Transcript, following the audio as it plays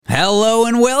Hello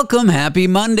and welcome. Happy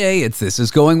Monday. It's This Is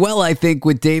Going Well, I Think,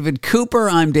 with David Cooper.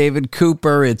 I'm David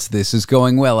Cooper. It's This Is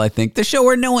Going Well, I Think, the show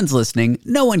where no one's listening,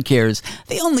 no one cares,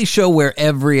 the only show where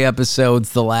every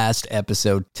episode's the last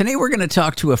episode. Today we're going to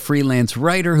talk to a freelance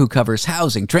writer who covers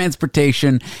housing,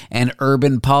 transportation, and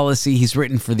urban policy. He's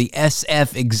written for the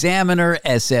SF Examiner,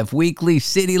 SF Weekly,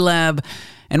 City Lab,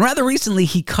 and rather recently,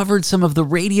 he covered some of the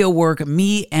radio work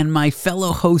me and my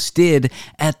fellow host did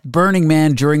at Burning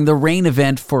Man during the rain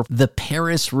event for the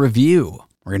Paris Review.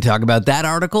 We're going to talk about that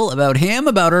article, about him,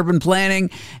 about urban planning,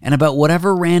 and about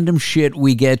whatever random shit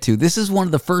we get to. This is one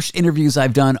of the first interviews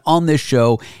I've done on this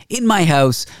show in my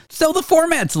house, so the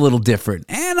format's a little different,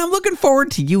 and I'm looking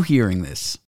forward to you hearing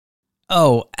this.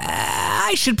 Oh,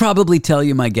 I should probably tell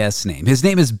you my guest's name. His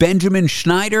name is Benjamin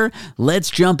Schneider. Let's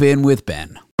jump in with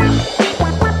Ben.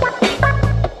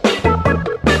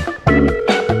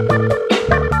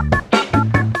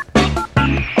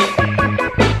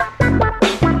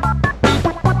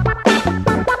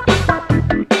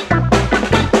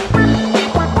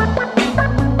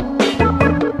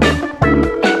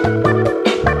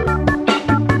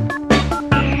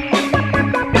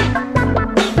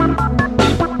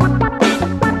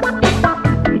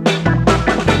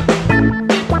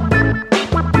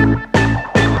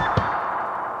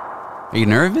 Are you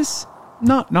nervous?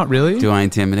 Not really. Do I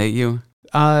intimidate you?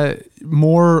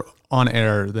 More on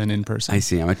air than in person. I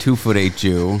see. I'm a 2'8"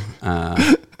 Jew.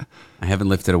 I haven't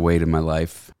lifted a weight in my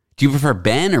life. Do you prefer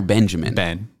Ben or Benjamin?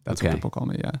 Ben. That's what people call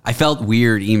me, yeah. I felt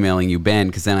weird emailing you Ben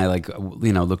because then I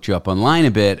looked you up online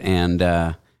a bit and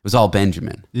it was all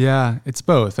Benjamin. Yeah, it's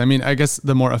both. I mean, I guess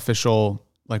the more official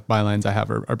bylines I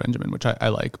have are Benjamin, which I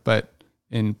like, but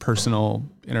in personal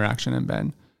interaction, I'm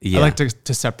Ben. Yeah. I like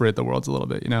to separate the worlds a little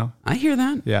bit, you know? I hear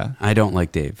that. Yeah. I don't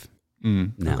like Dave.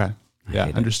 No. Okay. Yeah,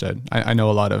 understood. I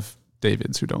know a lot of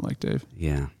Davids who don't like Dave.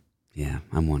 Yeah. Yeah,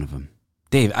 I'm one of them.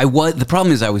 Dave, the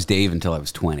problem is I was Dave until I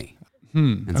was 20.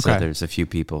 So there's a few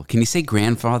people. Can you say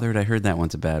grandfathered? I heard that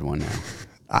one's a bad one now.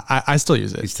 I still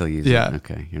use it. You still use it?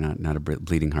 Okay. You're not a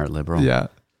bleeding heart liberal? Yeah.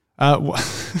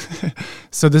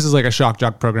 So this is like a shock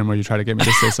jock program where you try to get me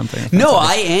to say something. No,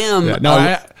 I am. Yeah,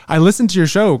 no, I listened to your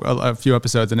show a few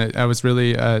episodes, and I was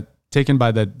really taken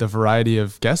by the variety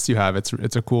of guests you have.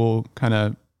 It's a cool kind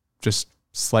of just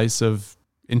slice of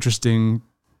interesting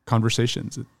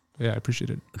conversations. Yeah, I appreciate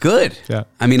it. Good. Yeah.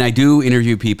 I mean, I do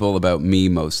interview people about me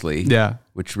mostly. Yeah.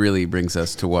 Which really brings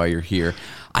us to why you're here.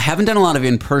 I haven't done a lot of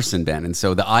in-person, Ben, and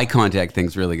so the eye contact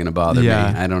thing's really going to bother me.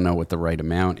 I don't know what the right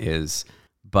amount is,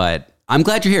 but I'm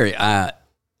glad you're here.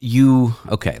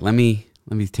 Let me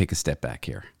take a step back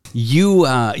here. You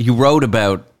wrote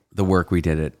about the work we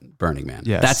did at Burning Man.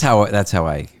 Yes. That's how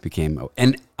I became.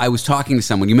 And I was talking to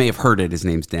someone, you may have heard it, his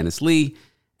name's Dennis Lee,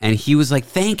 and he was like,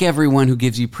 thank everyone who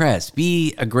gives you press.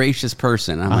 Be a gracious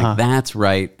person. And I'm like, that's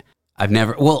right.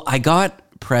 I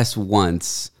got press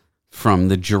once from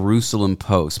the Jerusalem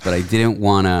Post, but I didn't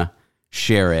want to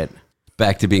share it.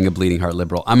 Back to being a bleeding heart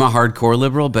liberal. I'm a hardcore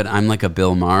liberal, but I'm like a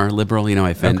Bill Maher liberal. You know,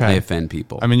 I offend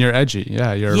people. I mean, you're edgy.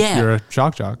 Yeah, you're a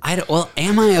shock jock.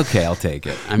 Am I? Okay, I'll take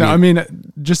it. I mean,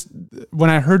 just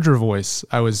when I heard your voice,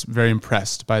 I was very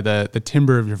impressed by the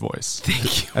timbre of your voice.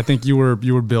 Thank you. I think you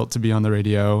were built to be on the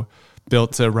radio,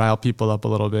 built to rile people up a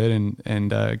little bit and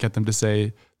get them to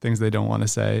say things they don't want to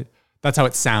say. That's how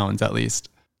it sounds, at least.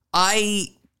 I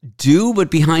do,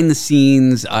 but behind the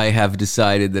scenes, I have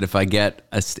decided that if I get,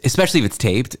 especially if it's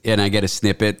taped, and I get a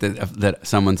snippet that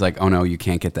someone's like, oh no, you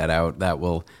can't get that out,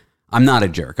 I'm not a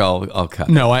jerk. I'll cut.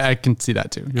 No, I can see that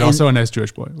too. You're also a nice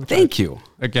Jewish boy. Thank you.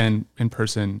 Again, in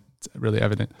person, it's really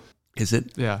evident. Is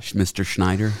it? Yeah. Mr.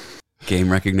 Schneider,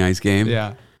 game recognized game.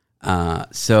 Yeah.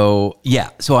 So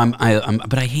I'm,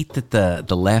 but I hate that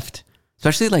the left,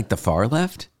 especially like the far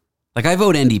left. Like, I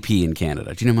vote NDP in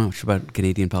Canada. Do you know much about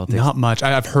Canadian politics? Not much.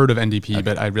 I've heard of NDP,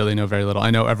 but I really know very little.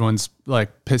 I know everyone's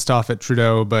pissed off at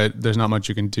Trudeau, but there's not much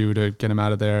you can do to get him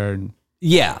out of there. And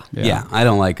Yeah. I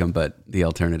don't like him, but the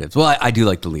alternatives. Well, I do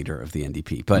like the leader of the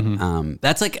NDP, but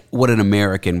that's like what an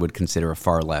American would consider a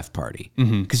far left party.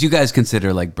 Because you guys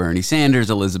consider like Bernie Sanders,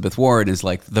 Elizabeth Warren is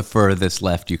like the furthest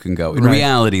left you can go. In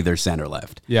reality, they're center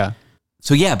left. Yeah.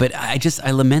 So yeah, but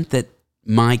I lament that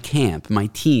my camp, my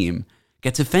team,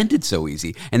 gets offended so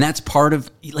easy. And that's part of,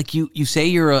 like, you say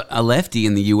you're a lefty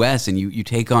in the U.S. and you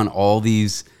take on all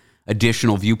these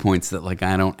additional viewpoints that, like,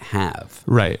 I don't have.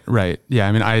 Right. Yeah,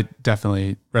 I mean, I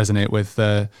definitely resonate with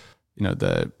the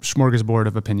smorgasbord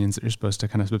of opinions that you're supposed to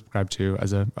kind of subscribe to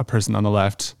as a person on the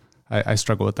left. I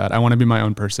struggle with that. I want to be my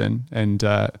own person and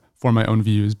form my own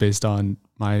views based on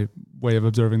my way of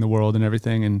observing the world and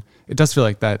everything. And it does feel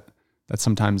like that's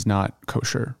sometimes not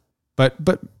kosher. But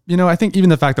I think even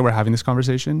the fact that we're having this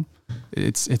conversation,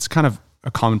 it's kind of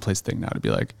a commonplace thing now to be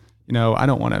like, I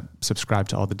don't want to subscribe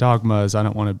to all the dogmas. I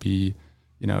don't want to be,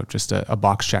 just a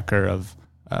box checker of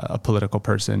a political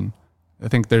person. I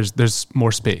think there's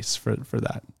more space for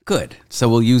that. Good. So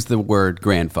we'll use the word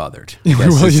grandfathered.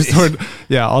 We'll use the word.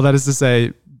 Yeah. All that is to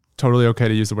say, totally okay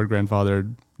to use the word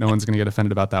grandfathered. No one's going to get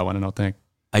offended about that one, I don't think.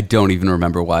 I don't even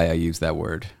remember why I used that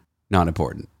word. Not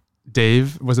important.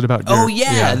 Dave, was it about your,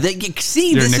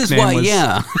 this is why,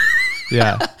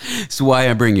 yeah. It's why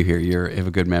I bring you here. You have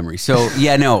a good memory. So,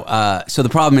 so the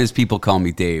problem is people call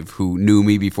me Dave who knew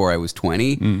me before I was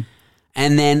 20. Mm.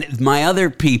 And then my other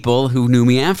people who knew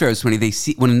me after I was 20, they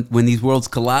see when these worlds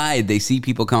collide, they see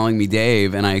people calling me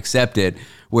Dave and I accept it.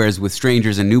 Whereas with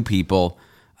strangers and new people,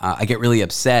 I get really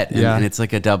upset and it's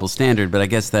like a double standard. But I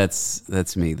guess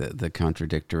that's me, the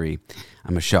contradictory.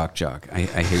 I'm a shock jock. I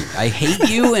hate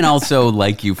you and also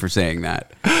like you for saying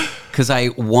that. Because I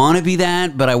want to be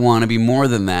that, but I want to be more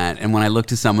than that. And when I look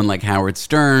to someone like Howard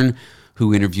Stern,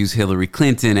 who interviews Hillary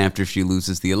Clinton after she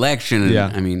loses the election,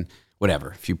 I mean,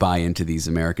 whatever. If you buy into these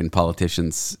American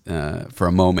politicians for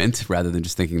a moment, rather than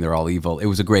just thinking they're all evil, it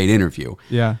was a great interview.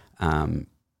 Yeah.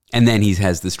 And then he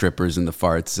has the strippers and the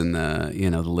farts and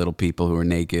the little people who are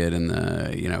naked and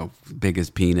the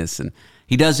biggest penis, and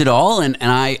he does it all. And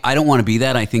I don't want to be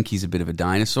that. I think he's a bit of a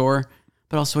dinosaur.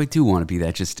 But also I do want to be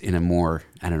that, just in a more,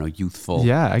 youthful.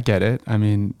 Yeah, I get it. I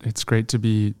mean, it's great to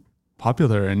be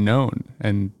popular and known.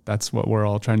 And that's what we're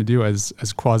all trying to do as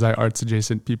quasi-arts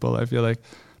adjacent people, I feel like.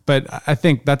 But I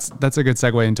think that's a good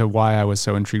segue into why I was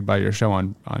so intrigued by your show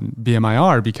on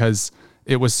BMIR, because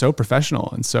it was so professional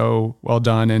and so well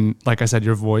done. And like I said,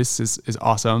 your voice is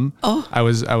awesome. Oh. I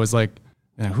was like,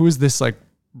 who is this like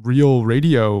real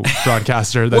radio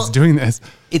broadcaster that's doing this?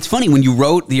 It's funny, when you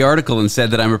wrote the article and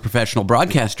said that I'm a professional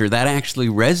broadcaster, that actually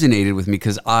resonated with me,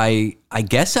 because I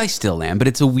guess I still am, but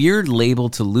it's a weird label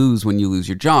to lose when you lose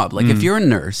your job. Like if you're a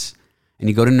nurse and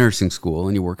you go to nursing school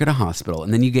and you work at a hospital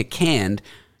and then you get canned,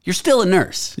 you're still a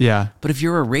nurse. Yeah. But if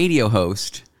you're a radio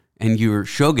host and your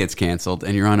show gets canceled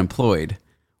and you're unemployed,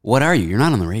 what are you? You're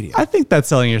not on the radio. I think that's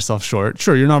selling yourself short.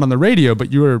 Sure, you're not on the radio,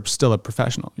 but you are still a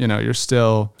professional. You're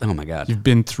still... Oh my God. You've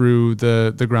been through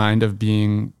the grind of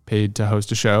being paid to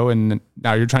host a show, and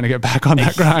now you're trying to get back on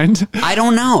that grind. I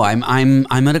don't know.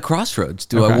 I'm at a crossroads.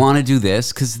 Do I want to do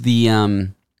this? Because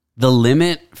the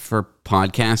limit for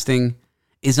podcasting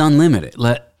is unlimited.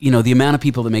 The amount of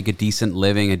people that make a decent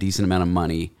living, a decent amount of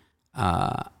money,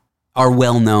 are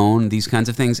well known, these kinds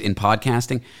of things in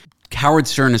podcasting. Howard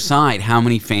Stern aside, how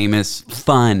many famous,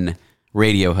 fun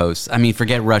radio hosts? I mean,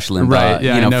 forget Rush Limbaugh. Right,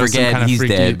 yeah, forget kind of he's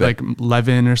freaky, dead. But like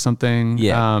Levin or something.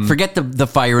 Yeah, forget the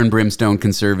fire and brimstone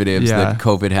conservatives that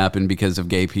COVID happened because of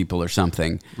gay people or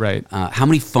something. Right. How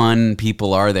many fun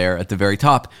people are there at the very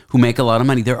top who make a lot of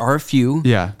money? There are a few.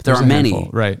 Yeah, but there are many.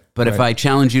 Handful. Right. But if I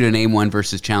challenge you to name one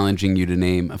versus challenging you to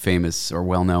name a famous or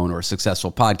well-known or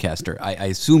successful podcaster, I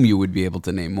assume you would be able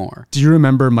to name more. Do you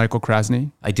remember Michael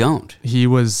Krasny? I don't. He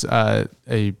was a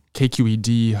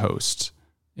KQED host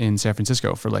in San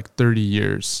Francisco for like 30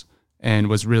 years and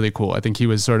was really cool. I think he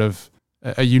was sort of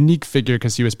a unique figure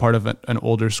because he was part of an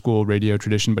older school radio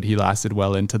tradition, but he lasted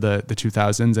well into the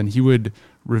 2000s, and he would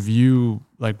review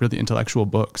like really intellectual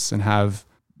books and have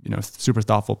super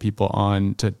thoughtful people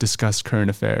on to discuss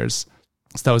current affairs.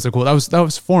 So that was cool. That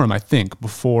was Forum, I think,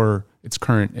 before its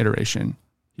current iteration.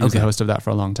 He was the host of that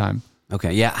for a long time.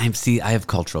 Okay, yeah, I have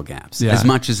cultural gaps. Yeah. As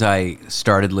much as I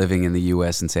started living in the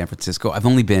U.S. in San Francisco, I've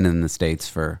only been in the States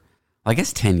for, I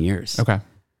guess, 10 years. Okay.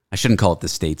 I shouldn't call it the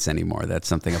States anymore. That's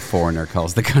something a foreigner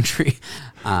calls the country.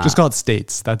 Just call it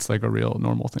States. That's like a real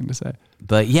normal thing to say.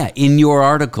 But yeah, in your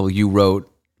article, you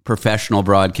wrote professional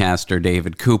broadcaster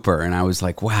David Cooper, and I was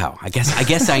like, wow, I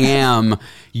guess I am.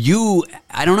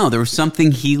 I don't know, there was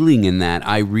something healing in that.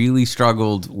 I really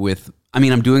struggled with, I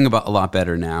mean, I'm doing a lot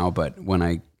better now, but when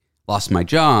I lost my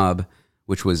job,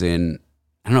 which was in,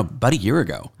 I don't know, about a year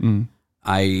ago,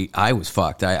 I was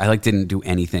fucked. I didn't do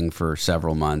anything for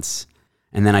several months.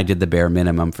 And then I did the bare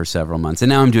minimum for several months. And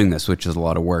now I'm doing this, which is a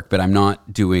lot of work, but I'm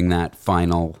not doing that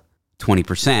final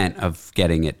 20% of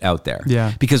getting it out there.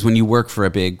 Yeah. Because when you work for a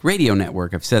big radio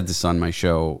network, I've said this on my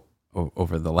show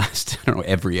over the last, I don't know,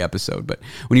 every episode, but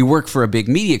when you work for a big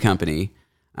media company,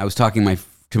 I was talking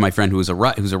to my friend who's a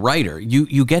writer,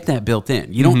 you get that built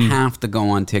in. You don't have to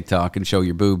go on TikTok and show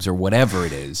your boobs or whatever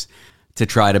it is to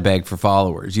try to beg for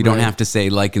followers. You don't have to say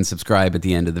like and subscribe at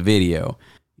the end of the video.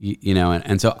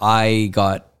 And so I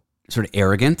got sort of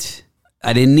arrogant.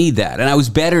 I didn't need that. And I was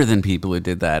better than people who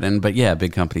did that. But yeah, a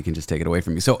big company can just take it away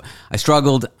from me. So I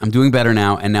struggled. I'm doing better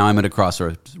now. And now I'm at a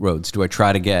crossroads. Do I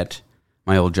try to get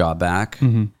my old job back?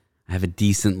 I have a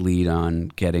decent lead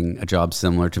on getting a job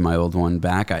similar to my old one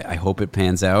back. I hope it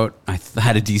pans out. I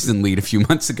had a decent lead a few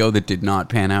months ago that did not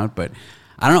pan out, but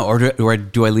I don't know. Or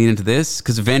do I lean into this?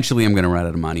 Because eventually I'm going to run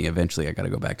out of money. Eventually I got to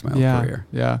go back to my old career.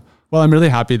 Yeah. Well, I'm really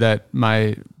happy that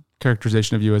my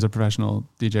characterization of you as a professional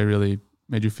DJ really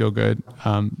made you feel good.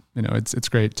 It's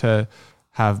great to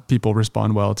have people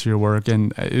respond well to your work.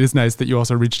 And it is nice that you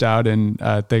also reached out and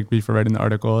thanked me for writing the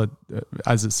article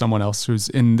as someone else who's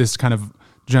in this kind of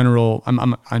general,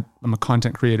 I'm a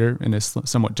content creator in a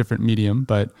somewhat different medium,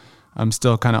 but I'm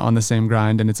still kind of on the same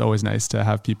grind. And it's always nice to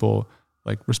have people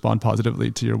like respond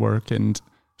positively to your work and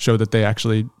show that they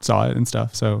actually saw it and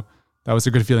stuff. So that was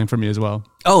a good feeling for me as well.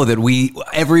 Oh,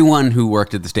 everyone who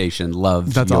worked at the station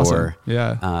loved That's your... awesome.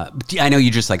 Yeah. I know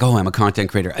you're just like, I'm a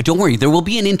content creator. Don't worry, there will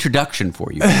be an introduction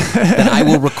for you that I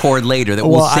will record later that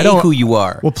will say who you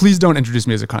are. Well, please don't introduce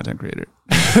me as a content creator.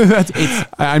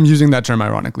 I'm using that term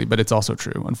ironically, but it's also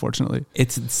true, unfortunately.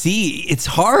 It's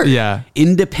hard. Yeah.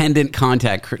 Independent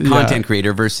content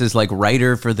creator versus like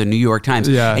writer for the New York Times.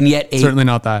 Yeah. And yet certainly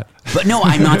not that. But no,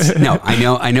 I'm not. No,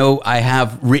 I know. I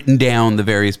have written down the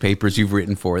various papers you've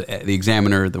written for the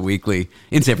Examiner, the Weekly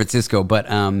in San Francisco. But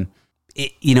I'm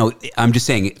just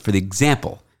saying for the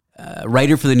example,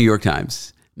 writer for the New York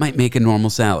Times might make a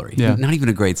normal salary, not even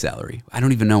a great salary. I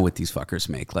don't even know what these fuckers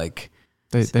make. Like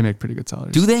they make pretty good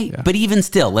salaries. Do they? Yeah. But even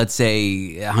still, let's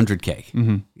say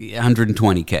 100K,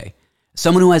 120K.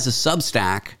 Someone who has a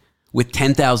Substack with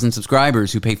 10,000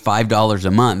 subscribers who pay $5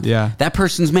 a month, that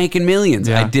person's making millions.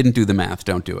 I didn't do the math.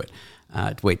 Don't do it.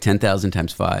 Wait, 10,000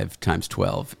 times 5 times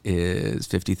 12 is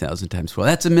 50,000 times 12.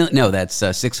 That's $1 million. No, that's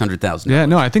 600,000. Yeah,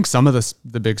 no, I think some of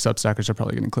the big Substackers are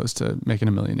probably getting close to making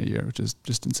 $1 million a year, which is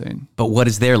just insane. But what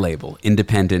is their label?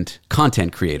 Independent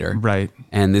content creator. Right.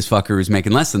 And this fucker who's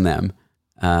making less than them,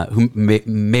 who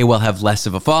may well have less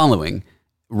of a following,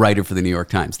 writer for the New York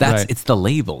Times. It's the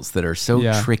labels that are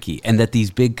so tricky, and that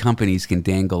these big companies can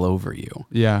dangle over you.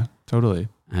 Yeah, totally.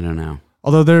 I don't know.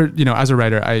 Although as a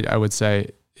writer, I would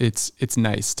say it's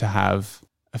nice to have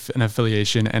an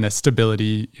affiliation and a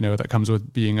stability, that comes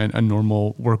with being a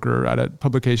normal worker at a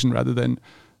publication rather than,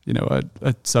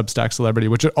 a Substack celebrity,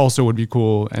 which also would be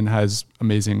cool and has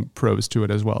amazing pros to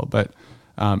it as well. But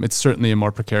it's certainly a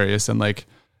more precarious and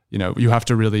you have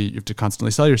to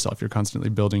constantly sell yourself. You're constantly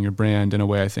building your brand in a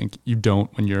way I think you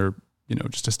don't when you're,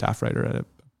 just a staff writer at a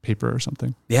paper or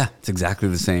something. Yeah, it's exactly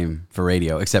the same for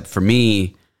radio, except for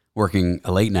me working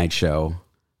a late night show,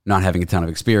 not having a ton of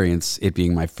experience, it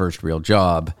being my first real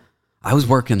job. I was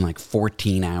working like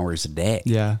 14 hours a day.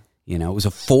 Yeah. It was a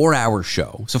 4-hour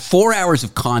show. So 4 hours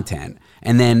of content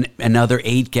and then another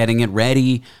 8 getting it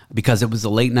ready because it was a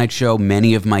late night show.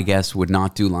 Many of my guests would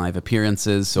not do live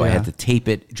appearances. So I had to tape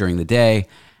it during the day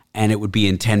and it would be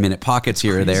in 10-minute pockets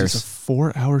here or there. It's a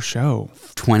 4-hour show.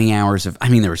 20 hours of,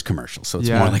 there was commercials. So it's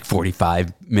more like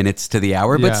 45 minutes to the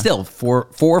hour, but still four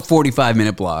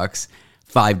 45-minute blocks.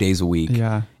 5 days a week,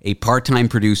 a part-time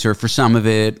producer for some of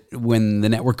it. When the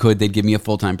network could, they'd give me a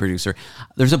full-time producer.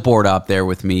 There's a board op there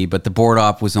with me, but the board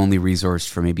op was only resourced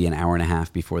for maybe an hour and a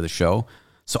half before the show.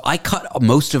 So I cut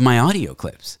most of my audio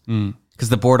clips because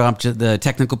the board op, the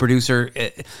technical producer,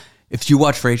 if you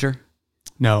watch Frasier.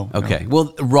 No. Okay.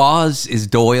 Well,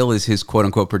 Doyle is his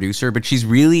quote-unquote producer, but she's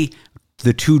really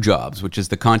the two jobs, which is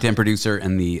the content producer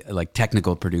and the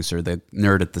technical producer, the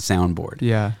nerd at the soundboard.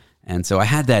 Yeah. And so I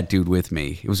had that dude with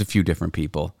me. It was a few different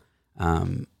people.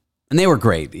 And they were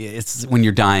great. It's when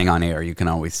you're dying on air, you can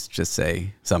always just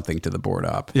say something to the board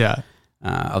op. Yeah.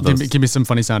 Give me some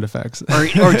funny sound effects.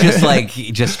 or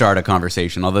just start a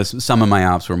conversation. Although some of my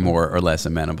ops were more or less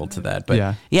amenable to that.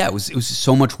 But it was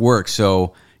so much work.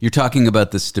 So you're talking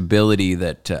about the stability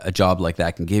that a job like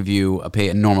that can give you,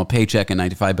 a normal paycheck and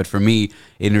 9 to 5. But for me,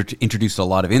 it introduced a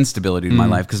lot of instability to my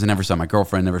life because I never saw my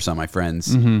girlfriend, never saw my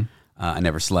friends. Mm-hmm. I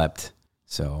never slept,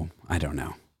 so I don't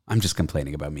know. I'm just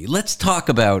complaining about me. Let's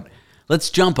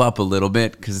jump up a little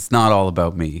bit because it's not all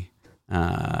about me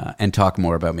and talk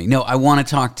more about me. No, I want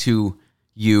to talk to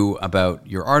you about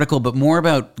your article, but more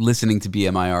about listening to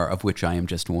BMIR, of which I am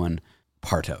just one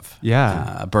part of.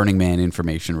 Yeah. Burning Man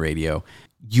Information Radio.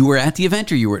 You were at the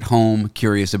event or you were at home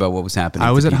curious about what was happening?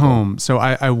 I was at home. So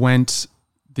I went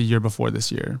the year before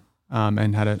this year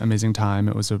and had an amazing time.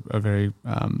 It was a very...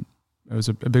 it was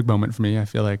a big moment for me. I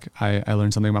feel like I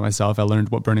learned something about myself. I learned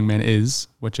what Burning Man is,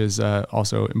 which is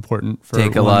also important for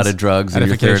take a lot of drugs and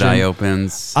your third eye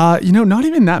opens. Not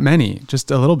even that many, just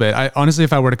a little bit. I honestly,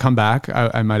 if I were to come back,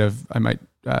 I might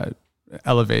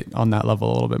elevate on that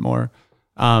level a little bit more.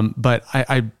 But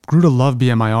I grew to love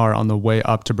BMIR on the way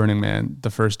up to Burning Man the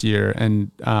first year.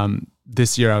 And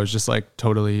this year I was just like,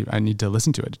 totally, I need to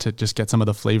listen to it to just get some of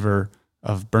the flavor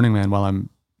Burning Man while I'm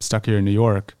stuck here in New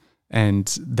York.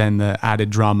 And then the added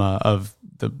drama of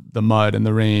the mud and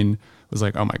the rain was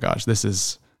like, oh my gosh, this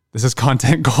is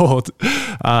content gold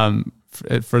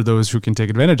for those who can take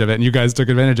advantage of it. And you guys took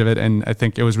advantage of it. And I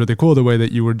think it was really cool the way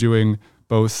that you were doing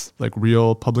both like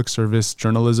real public service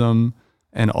journalism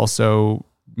and also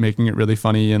making it really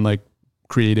funny and like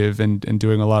creative and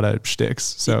doing a lot of shticks.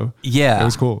 So yeah, it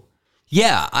was cool.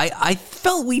 Yeah, I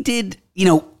felt we did,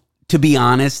 to be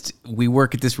honest, we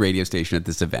work at this radio station at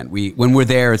this event. When we're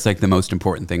there, it's like the most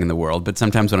important thing in the world. But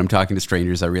sometimes when I'm talking to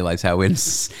strangers, I realize how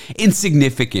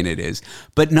insignificant it is.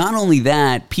 But not only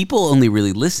that, people only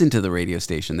really listen to the radio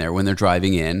station there when they're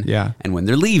driving in and when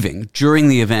they're leaving. During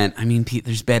the event, I mean,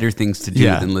 there's better things to do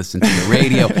than listen to the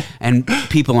radio. And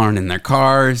people aren't in their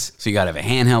cars, so you got to have a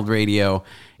handheld radio.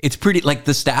 It's pretty, like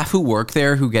the staff who work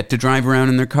there who get to drive around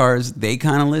in their cars, they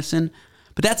kind of listen.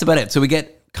 But that's about it. So we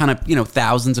get kind of,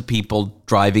 thousands of people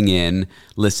driving in,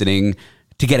 listening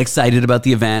to get excited about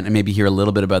the event and maybe hear a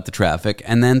little bit about the traffic.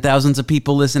 And then thousands of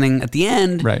people listening at the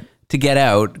end to get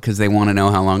out because they want to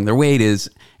know how long their wait is.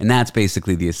 And that's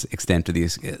basically the extent of the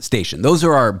station. Those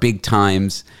are our big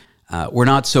times. We're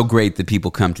not so great that people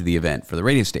come to the event for the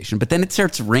radio station. But then it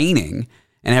starts raining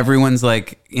and everyone's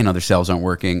like, their cells aren't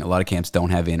working. A lot of camps don't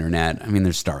have internet. I mean,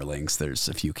 there's Starlinks. There's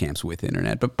a few camps with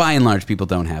internet. But by and large, people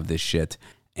don't have this shit.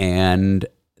 And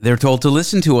they're told to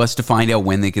listen to us to find out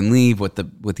when they can leave, what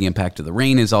the impact of the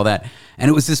rain is, all that. And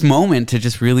it was this moment to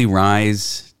just really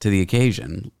rise to the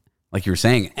occasion, like you were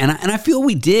saying. And I feel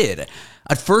we did.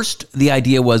 At first, the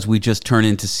idea was we just turn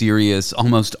into serious,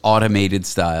 almost automated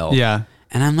style. Yeah.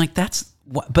 And I'm like,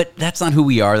 but that's not who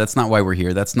we are. That's not why we're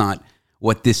here. That's not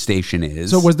what this station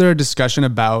is. So was there a discussion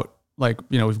about, like,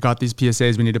 we've got these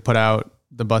PSAs we need to put out,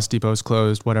 the bus depot's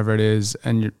closed, whatever it is,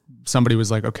 and somebody was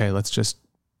like, okay, let's just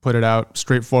put it out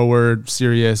straightforward,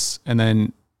 serious, and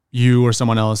then you or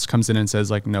someone else comes in and says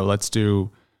like, no, let's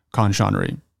do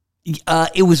Conshonery.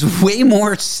 It was way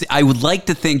more. I would like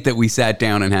to think that we sat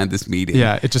down and had this meeting.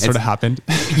 Yeah, it just sort of happened.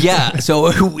 Yeah. So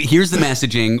here's the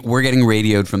messaging. We're getting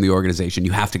radioed from the organization.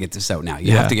 You have to get this out now.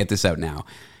 You have to get this out now.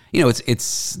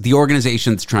 It's the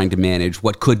organization that's trying to manage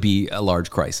what could be a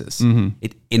large crisis. Mm-hmm.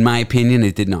 In my opinion,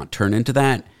 it did not turn into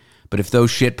that. But if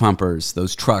those shit pumpers,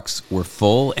 those trucks were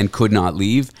full and could not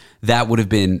leave, that would have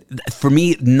been, for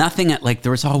me, nothing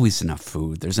there was always enough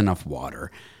food. There's enough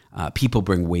water. People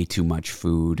bring way too much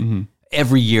food. Mm-hmm.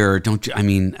 Every year,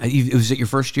 was it your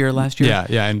first year last year?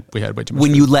 Yeah, and we had way too much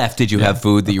When food. You left, did you have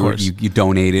food that you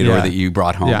donated or that you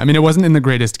brought home? Yeah, I mean, it wasn't in the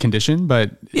greatest condition,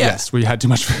 but yes, we had too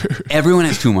much food. Everyone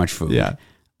has too much food. Yeah.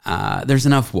 There's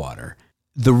enough water.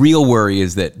 The real worry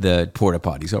is that the porta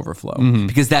potties overflow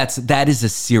because that is a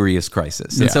serious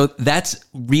crisis. And so that's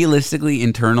realistically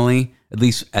internally, at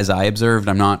least as I observed,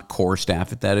 I'm not core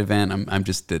staff at that event. I'm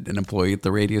just an employee at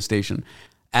the radio station.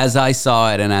 As I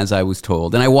saw it and as I was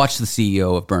told, and I watched the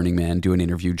CEO of Burning Man do an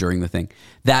interview during the thing,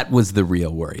 that was the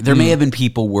real worry. There may have been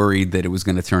people worried that it was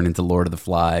going to turn into Lord of the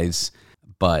Flies,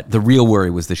 but the real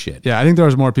worry was the shit. Yeah, I think there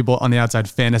was more people on the outside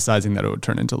fantasizing that it would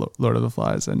turn into Lord of the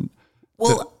Flies.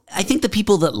 I think the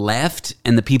people that left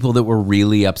and the people that were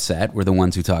really upset were the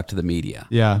ones who talked to the media.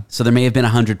 Yeah. So there may have been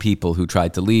 100 people who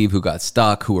tried to leave, who got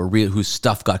stuck, whose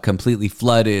stuff got completely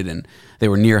flooded, and they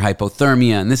were near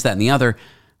hypothermia, and this, that, and the other.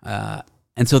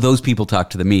 And so those people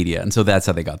talked to the media, and so that's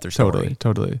how they got their story.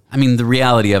 Totally. I mean, the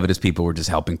reality of it is people were just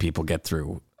helping people get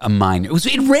through a minor.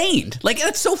 It rained. Like,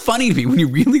 that's so funny to me when you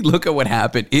really look at what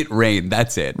happened. It rained.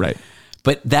 That's it. Right.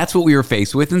 But that's what we were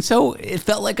faced with. And so it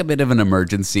felt like a bit of an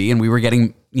emergency. And we were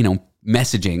getting,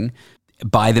 messaging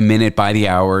by the minute, by the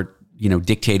hour,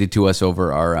 dictated to us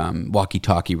over our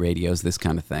walkie-talkie radios, this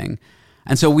kind of thing.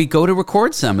 And so we go to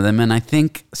record some of them. And I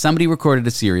think somebody recorded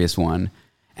a serious one.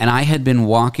 And I had been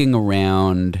walking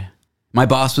around. My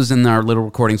boss was in our little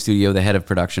recording studio. The head of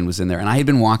production was in there. And I had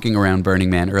been walking around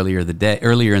Burning Man earlier in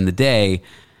the day,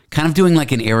 kind of doing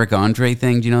like an Eric Andre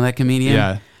thing. Do you know that comedian?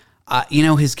 Yeah.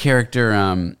 His character,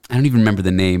 I don't even remember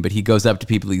the name, but he goes up to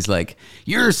people. He's like,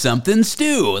 "You're something,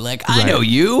 Stu. Like, I know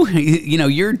you.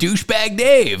 You're douchebag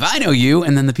Dave. I know you."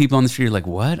 And then the people on the street are like,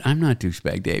 "What? I'm not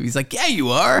douchebag Dave." He's like, "Yeah, you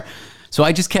are." So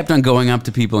I just kept on going up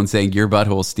to people and saying, "You're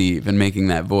butthole Steve," and making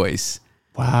that voice.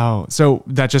 Wow. So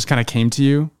that just kind of came to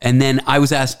you? And then I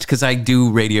was asked, because I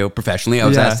do radio professionally, I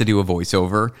was asked to do a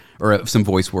voiceover or some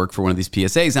voice work for one of these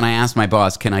PSAs. And I asked my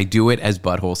boss, "Can I do it as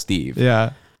butthole Steve?"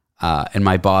 Yeah. And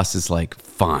my boss is like,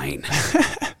 "Fine."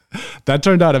 That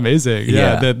turned out amazing.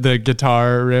 Yeah. The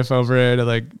guitar riff over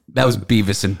it. That was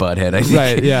Beavis and Butthead, I think.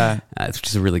 Right, yeah. Which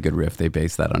is a really good riff. They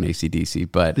based that on AC/DC.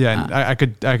 But yeah, and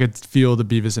I could feel the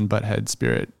Beavis and Butthead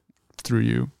spirit through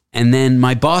you. And then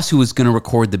my boss, who was going to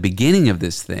record the beginning of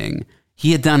this thing,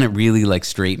 he had done it really like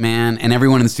straight man, and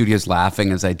everyone in the studio is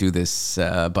laughing as I do this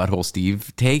Butthole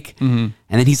Steve take. And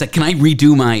then he's like, can I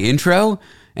redo my intro?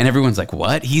 And everyone's like,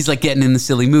 what? He's like getting in the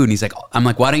silly mood. And he's like, I'm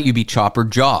like, why don't you be Chopper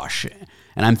Josh?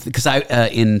 And because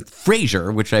in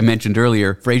Frasier, which I mentioned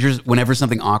earlier, Frasier's, whenever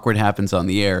something awkward happens on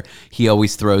the air, he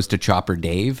always throws to Chopper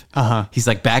Dave. He's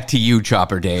like, back to you,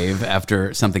 Chopper Dave,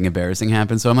 after something embarrassing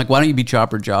happens. So I'm like, why don't you be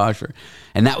Chopper Josh?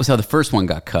 And that was how the first one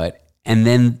got cut. And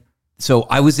then, so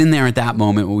I was in there at that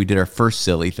moment when we did our first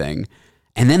silly thing.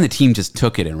 And then the team just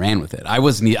took it and ran with it. I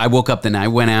woke up the night, I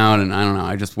went out and I don't know,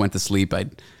 I just went to sleep.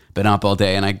 I'd been up all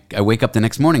day and I wake up the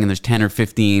next morning and there's 10 or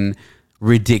 15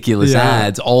 ridiculous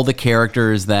ads. All the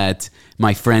characters that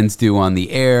my friends do on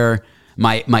the air.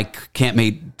 My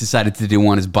campmate decided to do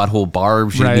one as Butthole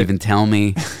Barb. She didn't even tell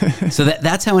me. So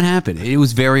that's how it happened. It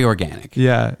was very organic.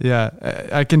 Yeah.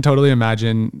 I can totally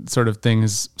imagine sort of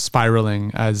things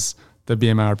spiraling as the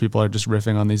BMIR people are just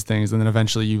riffing on these things. And then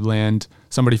eventually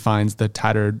somebody finds the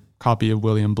tattered copy of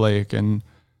William Blake and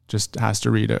just has to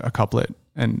read a couplet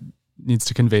and needs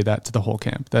to convey that to the whole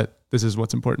camp, that this is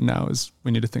what's important now, is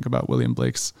we need to think about William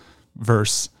Blake's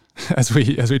verse as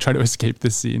we try to escape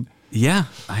this scene. Yeah,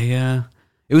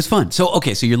 it was fun. So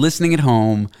you're listening at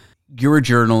home, you're a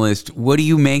journalist. What are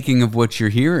you making of what you're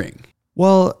hearing?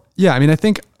 Well, yeah, I mean, I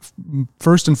think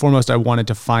first and foremost, I wanted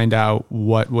to find out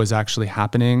what was actually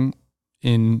happening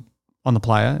on the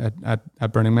playa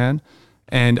at Burning Man.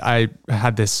 And I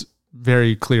had this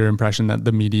very clear impression that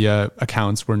the media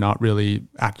accounts were not really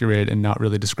accurate and not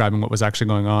really describing what was actually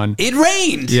going on. It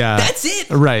rained. Yeah. That's it.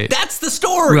 Right. That's the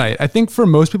story. Right. I think for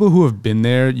most people who have been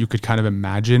there, you could kind of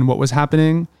imagine what was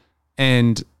happening.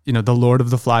 And, the Lord of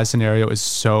the Flies scenario is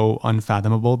so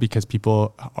unfathomable because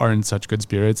people are in such good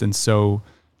spirits and so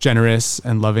generous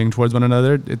and loving towards one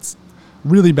another. It's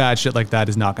really bad shit like that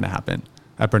is not going to happen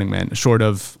at Burning Man, short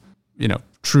of,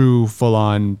 true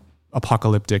full-on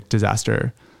apocalyptic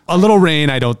disaster. A little rain,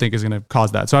 I don't think is going to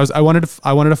cause that. So I wanted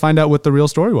to find out what the real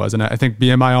story was, and I think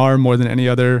BMIR more than any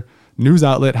other news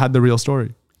outlet had the real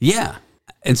story. Yeah.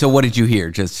 And so, what did you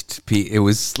hear? It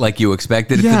was like you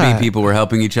expected it to be. People were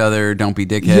helping each other. Don't be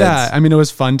dickheads. Yeah, I mean, it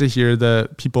was fun to hear the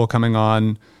people coming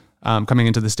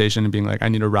into the station and being like, "I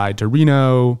need a ride to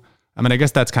Reno." I mean, I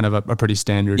guess that's kind of a pretty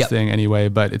standard thing anyway.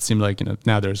 But it seemed like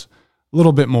now there's a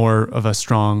little bit more of a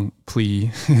strong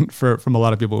plea from a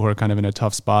lot of people who are kind of in a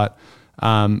tough spot.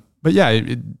 But yeah,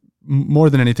 more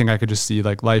than anything, I could just see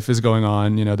like life is going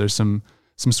on. There's some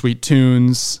sweet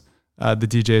tunes. The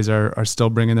DJs are still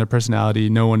bringing their personality.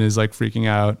 No one is like freaking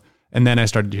out. And then I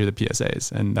started to hear the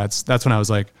PSAs, and that's when I was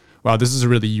like, wow, this is a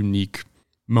really unique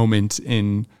moment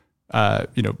in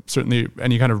certainly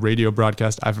any kind of radio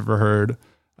broadcast I've ever heard.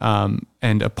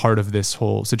 And a part of this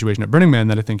whole situation at Burning Man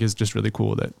that I think is just really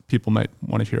cool that people might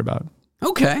want to hear about.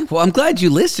 Okay. Well, I'm glad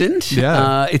you listened.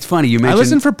 Yeah. It's funny. You mentioned... I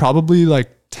listened for probably like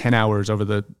 10 hours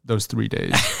over those 3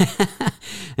 days.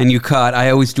 And I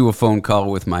always do a phone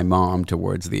call with my mom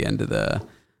towards the end of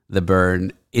the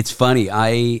burn. It's funny.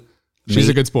 She's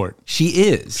a good sport. She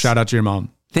is. Shout out to your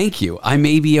mom. Thank you. I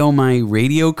maybe owe my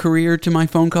radio career to my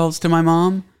phone calls to my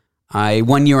mom.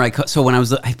 One year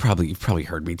you've probably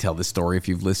heard me tell this story if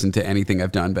you've listened to anything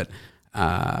I've done, but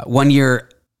one year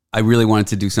I really wanted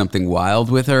to do something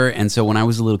wild with her. And so when I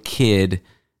was a little kid,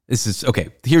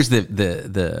 here's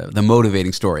the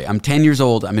motivating story. I'm 10 years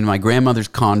old. I'm in my grandmother's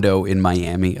condo in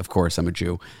Miami. Of course, I'm a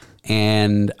Jew.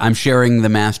 And I'm sharing the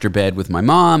master bed with my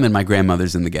mom, and my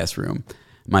grandmother's in the guest room.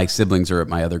 My siblings are at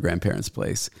my other grandparents'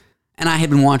 place. And I had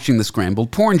been watching the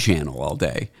scrambled porn channel all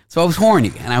day. So I was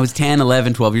horny, and I was 10,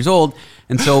 11, 12 years old.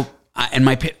 And so,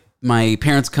 my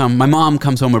parents come, my mom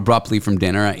comes home abruptly from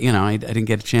dinner. I didn't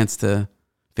get a chance to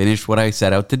finish what I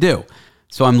set out to do.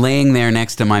 So I'm laying there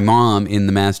next to my mom in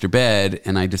the master bed,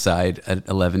 and I decide at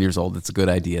 11 years old, it's a good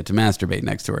idea to masturbate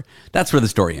next to her. That's where the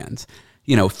story ends.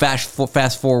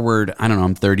 Fast forward, I don't know,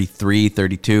 I'm 33,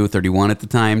 32, 31 at the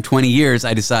time. 20 years,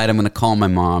 I decide I'm going to call my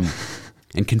mom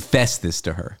and confess this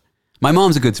to her. My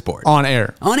mom's a good sport. On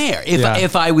air.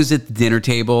 If I was at the dinner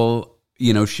table,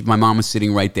 my mom was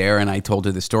sitting right there and I told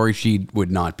her the story, she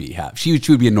would not be happy. She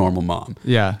would be a normal mom.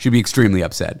 Yeah. She'd be extremely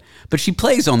upset. But she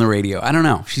plays on the radio. I don't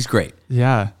know. She's great.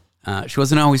 Yeah. She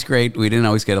wasn't always great. We didn't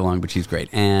always get along, but she's great.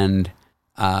 And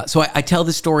so I tell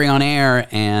this story on air,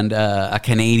 and a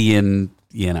Canadian,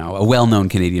 a well-known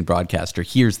Canadian broadcaster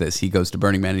hears this. He goes to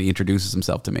Burning Man and he introduces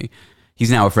himself to me.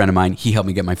 He's now a friend of mine. He helped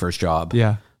me get my first job.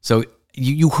 Yeah. So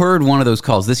you heard one of those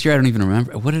calls. This year, I don't even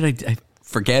remember. What did I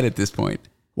forget at this point?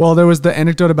 Well, there was the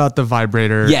anecdote about the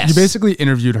vibrator. Yes. You basically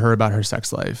interviewed her about her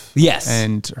sex life. Yes.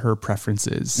 And her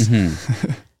preferences.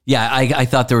 Mm-hmm. Yeah, I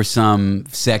thought there was some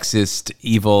sexist,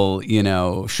 evil,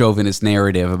 chauvinist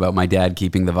narrative about my dad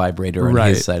keeping the vibrator on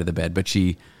his side of the bed, but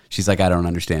she's like, I don't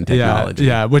understand technology.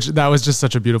 Yeah, which that was just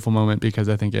such a beautiful moment because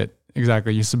I think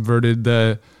you subverted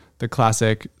the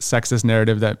classic sexist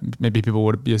narrative that maybe people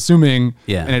would be assuming,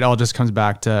 and it all just comes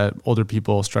back to older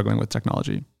people struggling with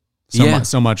technology.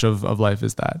 So much of life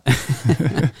is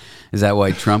that. Is that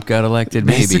why Trump got elected?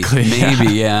 Maybe,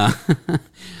 yeah.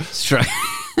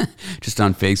 Just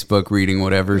on Facebook reading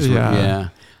whatever's. Yeah.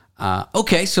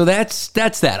 Okay, so that's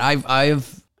that.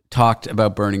 I've talked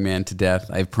about Burning Man to death.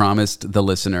 I've promised the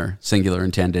listener, singular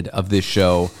intended, of this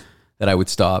show that I would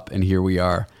stop, and here we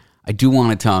are. I do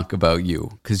want to talk about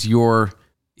you because you're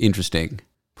interesting,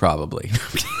 probably.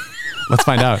 Let's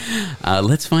find out.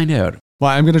 Let's find out. Well,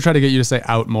 I'm going to try to get you to say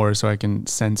out more so I can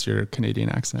sense your Canadian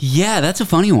accent. Yeah, that's a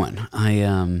funny one. I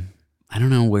don't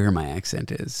know where my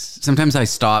accent is. Sometimes I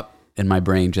stop in my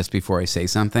brain just before I say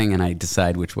something and I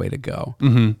decide which way to go.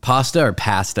 Mm-hmm. Pasta or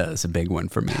pasta is a big one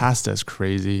for me. Pasta is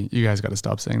crazy. You guys got to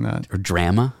stop saying that. Or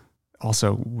drama.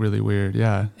 Also really weird.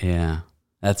 Yeah. Yeah.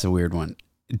 That's a weird one.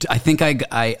 I think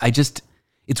I just,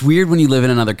 it's weird when you live in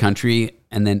another country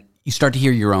and then you start to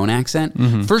hear your own accent.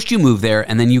 Mm-hmm. First you move there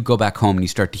and then you go back home and you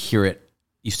start to hear it.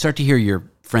 You start to hear your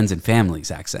friends and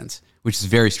family's accents, which is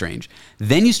very strange.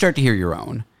 Then you start to hear your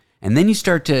own. And then you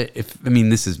start to,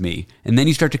 this is me. And then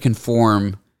you start to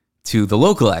conform to the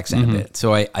local accent a bit.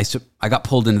 So I got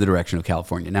pulled into the direction of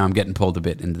California. Now I'm getting pulled a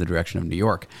bit into the direction of New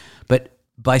York. But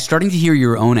by starting to hear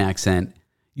your own accent,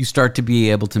 you start to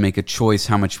be able to make a choice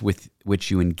how much with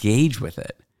which you engage with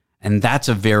it. And that's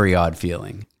a very odd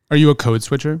feeling. Are you a code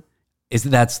switcher?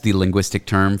 That's the linguistic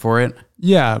term for it?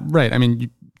 Yeah, right. I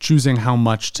mean, choosing how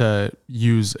much to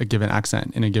use a given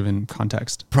accent in a given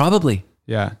context. Probably.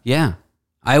 Yeah. Yeah.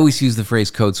 I always use the phrase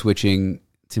code switching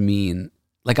to mean,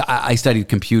 like I studied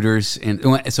computers, and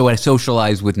so I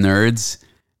socialize with nerds,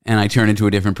 and I turn into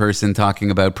a different person talking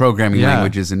about programming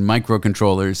languages and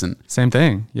microcontrollers. And same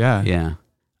thing. Yeah. Yeah.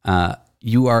 Have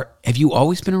you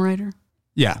always been a writer?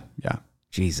 Yeah.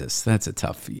 Jesus, that's a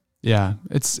tough feat. Yeah.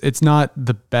 It's not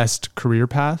the best career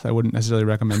path. I wouldn't necessarily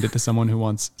recommend it to someone who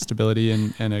wants stability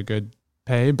and a good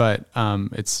pay, but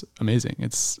it's amazing.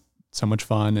 It's so much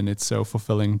fun, and it's so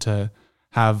fulfilling to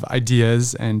have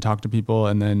ideas and talk to people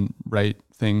and then write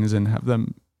things and have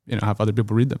them, have other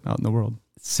people read them out in the world.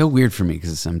 It's so weird for me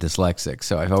because I'm dyslexic.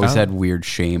 So I've always had weird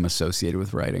shame associated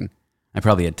with writing. I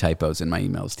probably had typos in my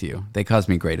emails to you. They caused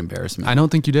me great embarrassment. I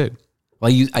don't think you did. Well,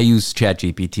 I use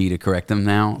ChatGPT to correct them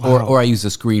now, or I use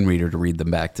a screen reader to read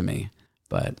them back to me.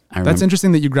 But that's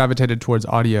interesting that you gravitated towards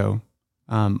audio.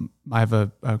 I have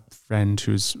a friend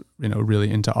who's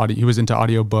really into audio. He was into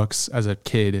audiobooks as a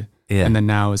kid, and then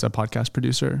now is a podcast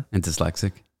producer. And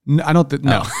dyslexic? I don't think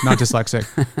no, not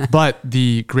dyslexic. But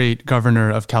the great governor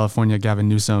of California, Gavin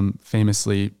Newsom,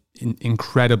 famously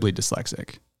incredibly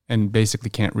dyslexic and basically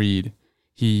can't read.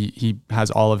 He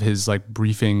has all of his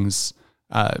briefings,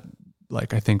 I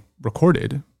think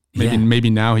recorded. Maybe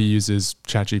now he uses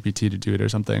ChatGPT to do it or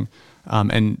something.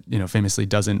 And famously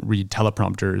doesn't read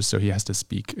teleprompters, so he has to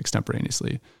speak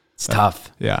extemporaneously. It's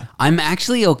tough. Yeah. I'm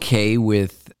actually okay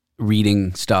with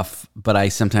reading stuff, but I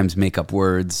sometimes make up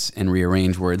words and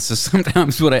rearrange words. So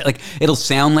sometimes it'll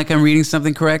sound like I'm reading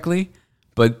something correctly,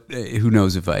 but who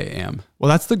knows if I am. Well,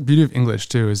 that's the beauty of English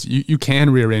too, is you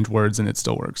can rearrange words and it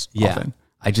still works often.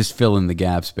 I just fill in the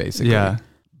gaps basically. Yeah.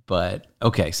 But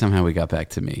okay, somehow we got back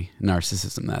to me.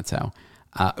 Narcissism, that's how.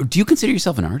 Do you consider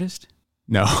yourself an artist?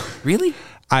 No. Really?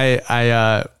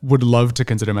 I would love to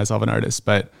consider myself an artist,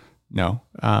 but no.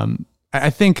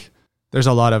 I think there's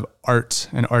a lot of art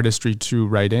and artistry to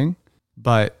writing,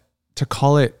 but to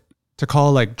call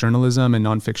journalism and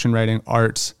nonfiction writing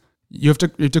art, you have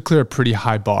to clear a pretty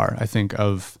high bar, I think,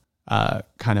 of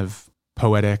kind of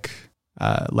poetic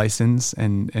license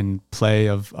and play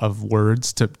of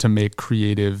words to make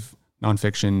creative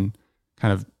nonfiction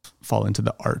kind of fall into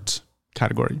the art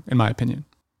category, in my opinion.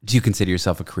 Do you consider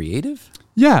yourself a creative?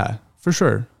 Yeah, for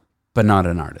sure. But not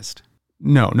an artist?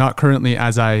 No, not currently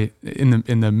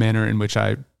in the manner in which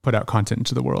I put out content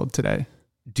into the world today.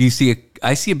 Do you see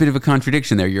I see a bit of a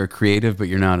contradiction there. You're a creative, but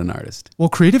you're not an artist. Well,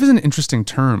 creative is an interesting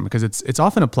term because it's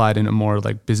often applied in a more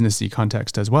businessy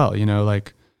context as well.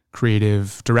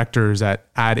 Creative directors at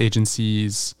ad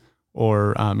agencies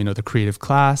or, the creative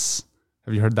class.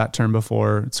 Have you heard that term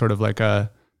before? It's sort of like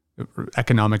a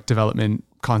economic development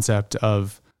concept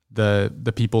of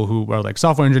the people who are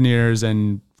software engineers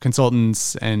and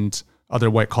consultants and other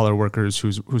white collar workers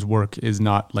whose work is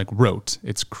not rote.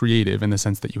 It's creative in the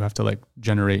sense that you have to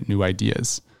generate new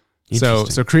ideas. So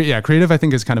creative I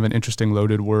think is kind of an interesting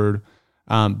loaded word.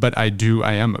 But I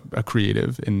am a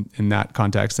creative in that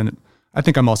context. And I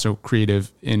think I'm also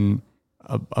creative in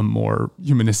a more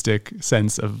humanistic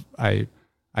sense of I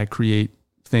create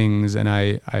things and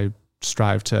I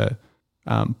strive to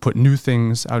put new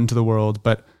things out into the world.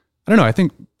 But I don't know, I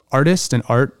think artist and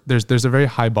art, there's a very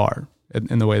high bar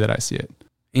in the way that I see it.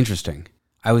 Interesting.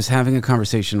 I was having a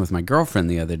conversation with my girlfriend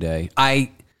the other day.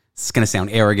 It's going to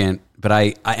sound arrogant, but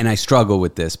I struggle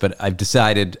with this, but I've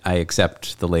decided I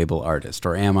accept the label artist,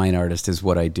 or am I an artist is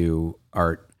what I do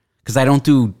art. Because I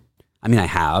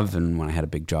have, and when I had a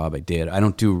big job, I did. I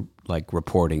don't do like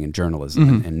reporting and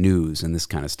journalism and news and this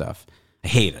kind of stuff. I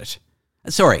hate it.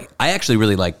 Sorry, I actually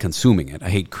really like consuming it. I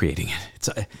hate creating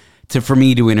it. For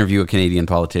me to interview a Canadian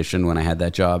politician when I had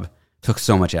that job took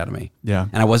so much out of me. Yeah.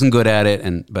 And I wasn't good at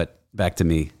it, but back to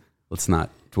me, let's not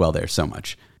dwell there so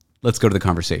much. Let's go to the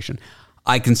conversation.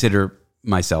 I consider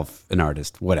myself an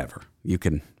artist, whatever. You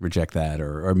can reject that,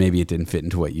 or maybe it didn't fit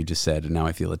into what you just said, and now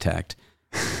I feel attacked.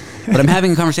 But I'm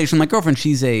having a conversation with my girlfriend.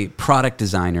 She's a product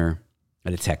designer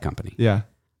at a tech company. Yeah.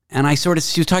 And she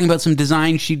was talking about some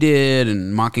design she did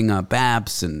and mocking up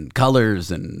apps and colors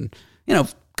and,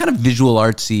 kind of visual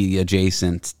artsy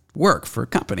adjacent work for a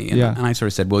company. And I sort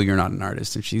of said, well, you're not an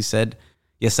artist. And she said,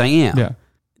 yes, I am. Yeah.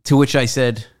 To which I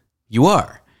said, you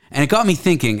are. And it got me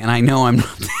thinking, and I know I'm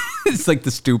not, it's like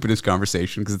the stupidest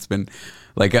conversation because it's been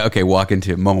like, okay, walk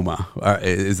into MoMA.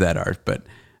 Is that art? But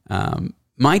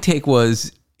my take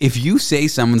was, if you say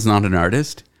someone's not an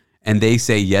artist and they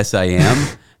say, yes, I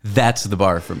am, that's the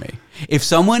bar for me.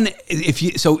 So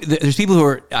there's people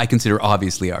who I consider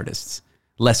obviously artists.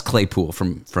 Les Claypool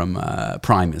from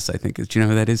Primus, I think. Do you know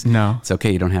who that is? No. It's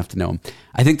okay, you don't have to know him.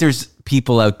 I think there's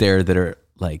people out there that are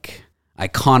like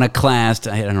iconoclast.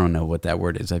 I don't know what that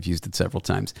word is. I've used it several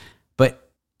times.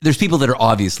 But there's people that are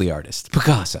obviously artists.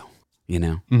 Picasso,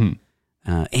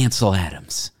 Ansel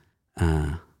Adams.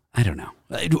 I don't know.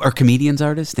 Are comedians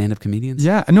artists? Stand-up comedians?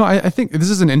 Yeah. No, I think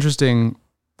this is an interesting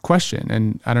question.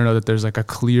 And I don't know that there's like a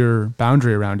clear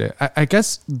boundary around it. I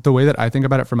guess the way that I think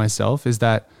about it for myself is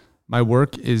that my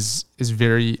work is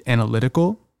very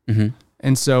analytical. Mm-hmm.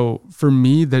 And so for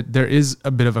me, that there is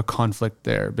a bit of a conflict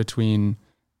there between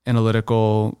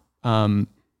analytical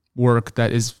work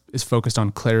that is focused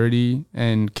on clarity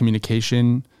and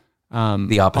communication.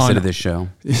 The opposite of this show.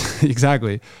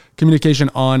 Exactly. Communication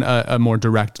on a more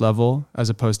direct level, as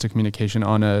opposed to communication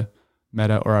on a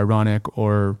meta or ironic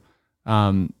or,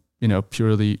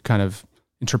 purely kind of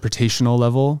interpretational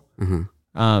level.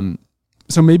 Mm-hmm.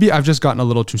 So maybe I've just gotten a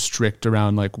little too strict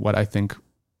around like what I think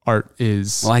art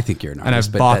is. Well, I think you're an artist.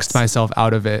 And I've boxed myself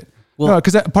out of it. Well,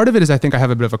 because part of it is I think I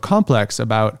have a bit of a complex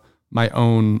about my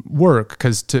own work,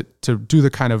 because to do the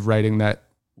kind of writing that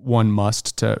one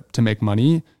must to make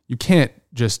money, you can't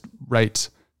just write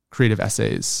creative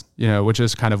essays, which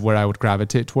is kind of where I would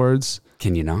gravitate towards.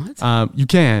 Can you not? You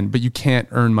can, but you can't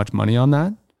earn much money on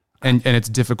that. And it's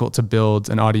difficult to build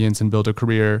an audience and build a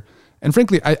career. And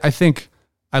frankly, I think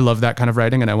I love that kind of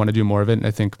writing and I want to do more of it. And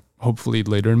I think hopefully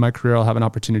later in my career, I'll have an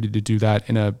opportunity to do that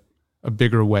in a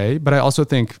bigger way. But I also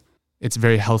think it's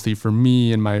very healthy for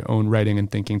me in my own writing and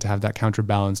thinking to have that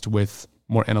counterbalanced with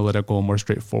more analytical, more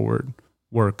straightforward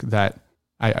work that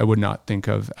I would not think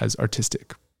of as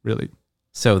artistic, really.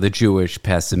 So the Jewish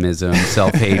pessimism,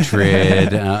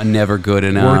 self-hatred, never good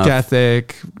enough. Work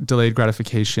ethic, delayed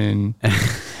gratification.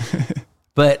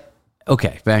 But,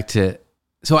 okay, back to...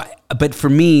 but for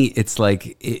me, it's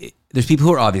like, there's people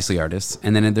who are obviously artists,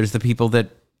 and then there's the people that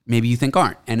maybe you think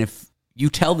aren't. And if you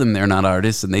tell them they're not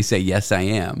artists and they say, yes, I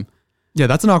am. Yeah,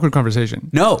 that's an awkward conversation.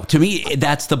 No, to me,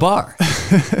 that's the bar.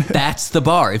 That's the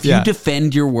bar. If you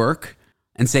defend your work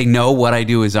and say, no, what I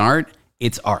do is art,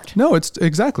 it's art. No, it's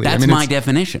exactly. That's my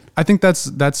definition. I think that's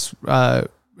a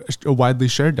widely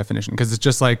shared definition, because it's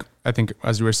just like, I think,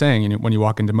 as you were saying, when you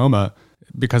walk into MoMA,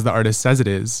 because the artist says it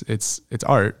is, it's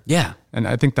art. Yeah. And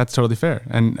I think that's totally fair.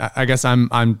 And I guess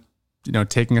I'm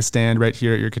taking a stand right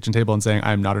here at your kitchen table and saying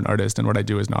I'm not an artist and what I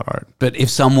do is not art. But if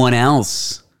someone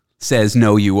else says,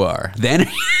 no, you are, then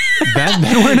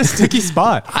we're in a sticky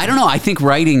spot. I don't know. I think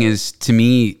writing is, to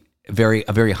me, a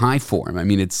very high form. I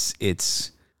mean, it's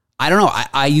I don't know.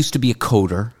 I used to be a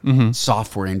coder,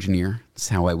 software engineer. That's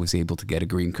how I was able to get a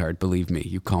green card. Believe me,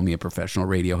 you call me a professional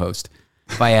radio host.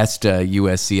 If I asked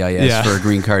USCIS for a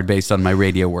green card based on my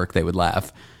radio work, they would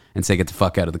laugh and say, get the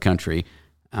fuck out of the country.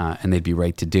 And they'd be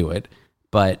right to do it.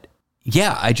 But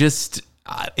yeah,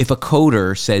 if a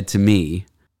coder said to me,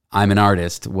 I'm an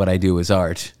artist, what I do is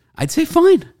art, I'd say,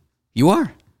 fine, you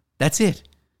are. That's it.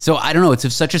 So I don't know.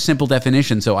 It's such a simple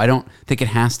definition. So I don't think it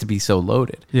has to be so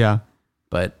loaded. Yeah.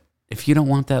 But if you don't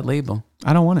want that label,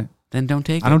 I don't want it. Then don't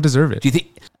take it. I don't deserve it. Do you think?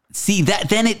 See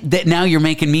that now you're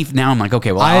making me. Now I'm like,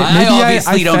 okay, well, I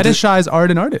obviously don't fetishize art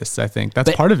and artists. I think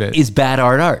that's part of it. Is bad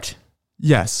art?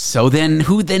 Yes. So then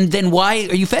why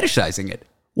are you fetishizing it?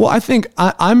 Well, I think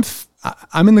I'm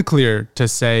in the clear to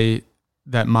say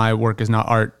that my work is not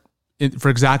art for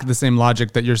exactly the same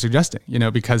logic that you're suggesting,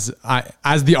 because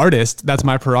as the artist, that's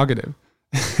my prerogative.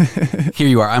 Here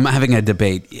you are. I'm having a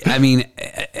debate. I mean,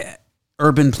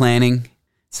 urban planning,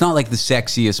 it's not like the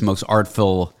sexiest, most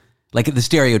artful, like the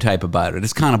stereotype about it.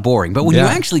 It's kind of boring. But when you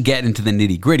actually get into the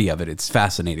nitty gritty of it, it's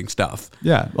fascinating stuff.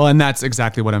 Yeah. Well, and that's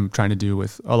exactly what I'm trying to do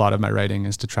with a lot of my writing,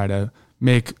 is to try to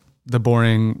make the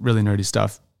boring, really nerdy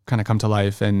stuff kind of come to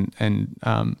life and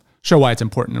show why it's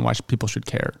important and why people should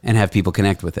care. And have people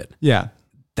connect with it. Yeah.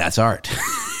 That's art.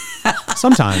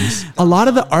 Sometimes. A lot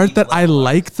of the art that I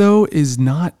like, though, it's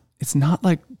not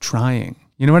like trying.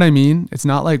 You know what I mean? It's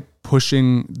not like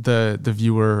pushing the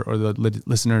viewer or the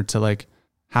listener to like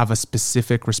have a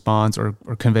specific response or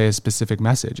convey a specific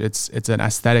message. It's an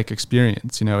aesthetic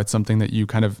experience. It's something that you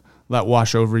kind of let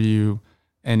wash over you,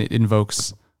 and it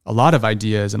invokes a lot of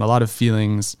ideas and a lot of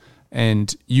feelings,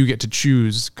 and you get to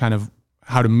choose kind of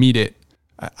how to meet it.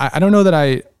 I don't know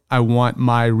that I want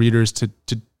my readers to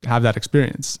have that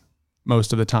experience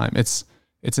most of the time. It's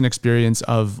an experience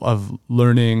of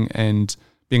learning and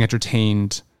being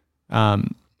entertained.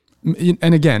 And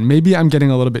again, maybe I'm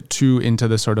getting a little bit too into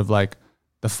the sort of like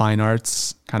the fine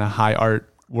arts, kind of high art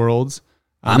worlds.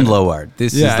 I'm low art.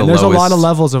 This is the lowest. There's a lot of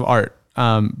levels of art.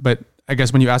 But I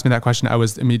guess when you asked me that question, I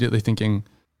was immediately thinking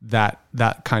that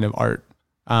kind of art.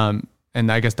 And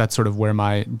I guess that's sort of where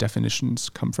my definitions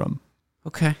come from.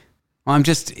 Okay. Well,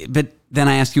 but then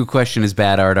I ask you a question, is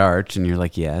bad art? And you're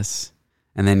like, yes.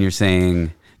 And then you're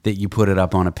saying that you put it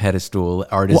up on a pedestal,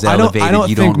 art is elevated. I don't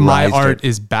think my art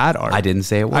is bad art. I didn't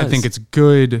say it was. I think it's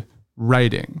good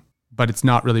writing, but it's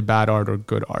not really bad art or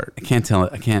good art. I can't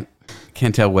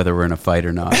tell whether we're in a fight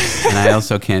or not. And I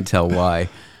also can't tell why.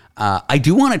 I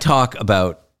do want to talk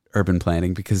about urban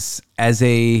planning because as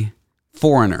a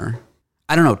foreigner,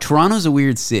 I don't know, Toronto's a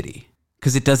weird city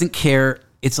because it doesn't care.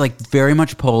 It's like very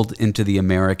much pulled into the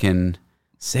American.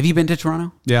 Have you been to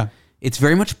Toronto? Yeah. It's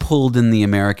very much pulled in the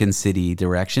American city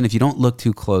direction. If you don't look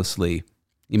too closely,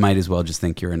 you might as well just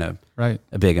think you're in a big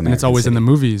American And it's always city. in the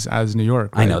movies as New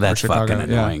York. Right? I know, that's fucking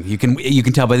annoying. Yeah. You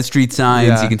can tell by the street signs.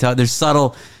 Yeah. You can tell there's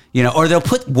subtle, or they'll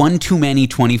put one too many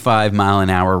 25 mile an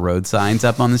hour road signs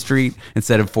up on the street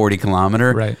instead of 40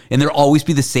 kilometer. Right. And there'll always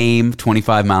be the same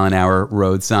 25 mile an hour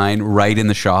road sign right in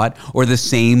the shot, or the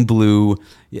same blue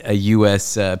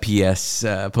USPS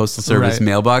Postal Service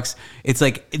mailbox. It's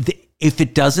like, if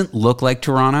it doesn't look like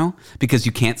Toronto, because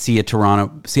you can't see a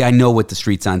Toronto. See, I know what the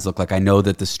street signs look like. I know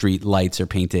that the street lights are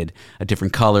painted a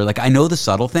different color. Like, I know the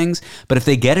subtle things, but if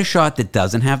they get a shot that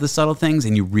doesn't have the subtle things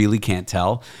and you really can't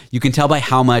tell, you can tell by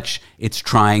how much it's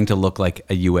trying to look like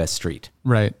a US street.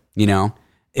 Right.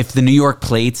 If the New York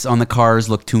plates on the cars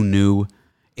look too new,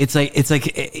 it's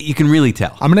like you can really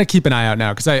tell. I'm going to keep an eye out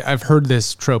now because I've heard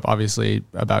this trope, obviously,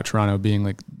 about Toronto being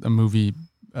like a movie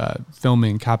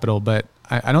filming capital, but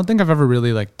I don't think I've ever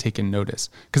really like taken notice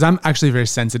because I'm actually very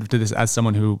sensitive to this as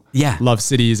someone who loves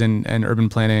cities and urban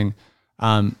planning.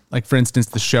 Like for instance,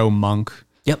 the show Monk,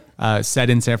 set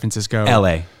in San Francisco,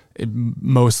 LA,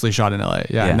 mostly shot in LA.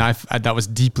 Yeah. And that was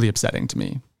deeply upsetting to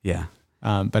me. Yeah.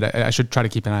 But I should try to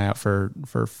keep an eye out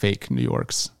for fake New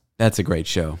Yorks. That's a great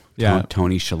show. Yeah.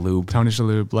 Tony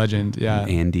Shalhoub, legend. Yeah.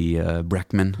 Andy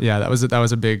Breckman. Yeah. That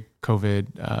was a big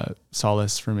COVID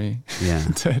solace for me. Yeah.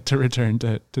 to return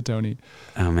to Tony.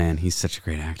 Oh man, he's such a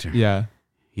great actor. Yeah.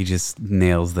 He just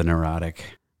nails the neurotic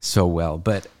so well.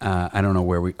 But I don't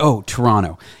know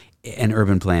Toronto and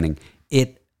urban planning.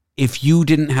 If you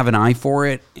didn't have an eye for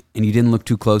it and you didn't look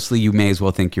too closely, you may as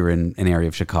well think you're in an area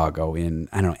of Chicago, in,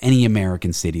 I don't know, any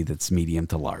American city that's medium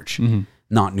to large. Mm-hmm.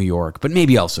 Not New York, but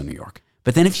maybe also New York.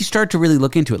 But then if you start to really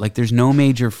look into it, like there's no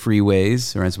major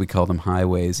freeways, or as we call them,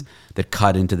 highways, that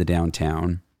cut into the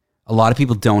downtown. A lot of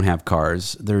people don't have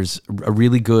cars. There's a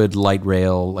really good light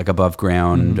rail, like above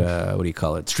ground,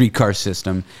 streetcar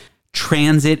system.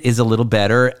 Transit is a little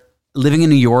better. Living in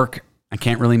New York, I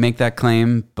can't really make that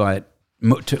claim, but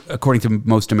according to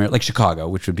most Americans, like Chicago,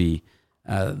 which would be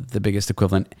the biggest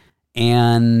equivalent.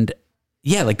 And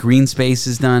yeah, like green space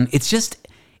is done.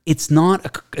 It's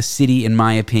not a city, in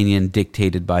my opinion,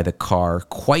 dictated by the car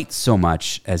quite so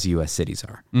much as U.S. cities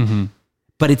are. Mm-hmm.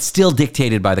 But it's still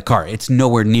dictated by the car. It's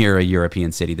nowhere near a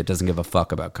European city that doesn't give a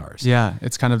fuck about cars. Yeah,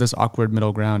 it's kind of this awkward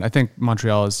middle ground. I think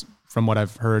Montreal is, from what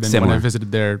I've heard, and similar. When I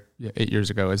visited there 8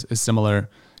 years ago, is similar.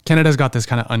 Canada's got this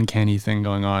kind of uncanny thing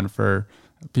going on for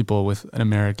people with an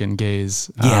American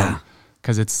gaze. Yeah.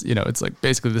 Because it's like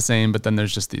basically the same, but then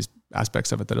there's just these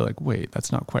aspects of it that are like, wait,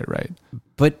 that's not quite right.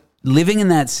 But living in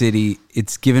that city,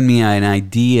 it's given me an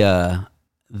idea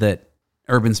that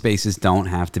urban spaces don't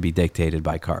have to be dictated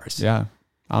by cars. Yeah.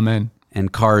 Amen.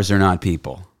 And cars are not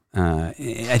people.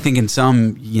 I think in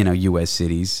some, U.S.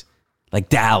 cities, like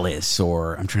Dallas,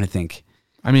 or I'm trying to think.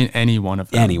 I mean, any one of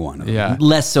them. Any one of them. Yeah.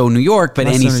 Less so New York, but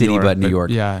any city but New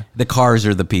York. Yeah. The cars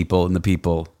are the people, and the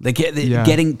people.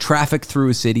 Getting traffic through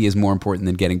a city is more important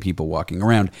than getting people walking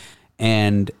around.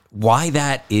 And why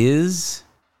that is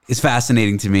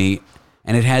fascinating to me.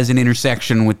 And it has an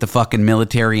intersection with the fucking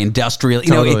military, industrial.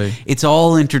 Totally. It's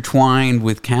all intertwined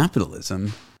with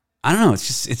capitalism. I don't know.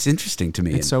 It's interesting to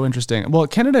me. It's so interesting. Well,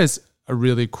 Canada is a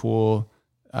really cool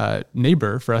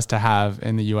neighbor for us to have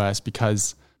in the U.S.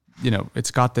 because, it's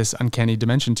got this uncanny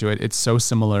dimension to it. It's so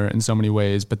similar in so many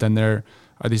ways, but then there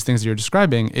are these things that you're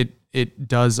describing. It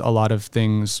does a lot of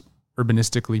things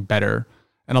urbanistically better,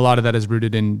 and a lot of that is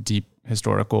rooted in deep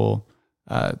historical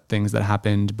things that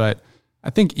happened. But I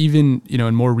think even,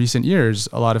 in more recent years,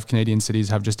 a lot of Canadian cities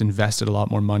have just invested a lot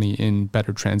more money in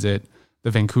better transit. The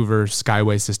Vancouver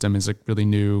Skyway system is like really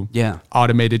new. Yeah.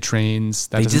 Automated trains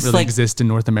that doesn't really exist in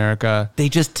North America. They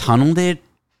just tunneled it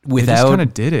without just kind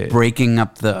of did it. Breaking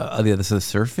up the other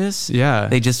surface. Yeah.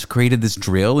 They just created this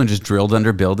drill and just drilled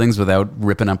under buildings without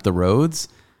ripping up the roads.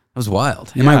 That was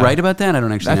wild. Am I right about that? I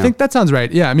don't actually know. I think that sounds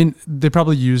right. Yeah. I mean, they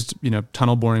probably used,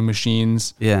 tunnel boring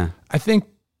machines. Yeah. I think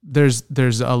there's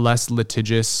a less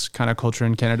litigious kind of culture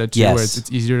in Canada too, yes. where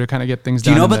it's easier to kind of get things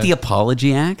done. Do you know about the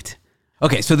Apology Act?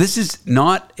 Okay, so this is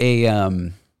not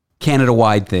a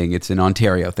Canada-wide thing. It's an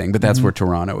Ontario thing, but that's where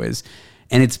Toronto is.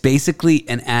 And it's basically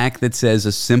an act that says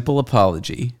a simple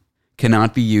apology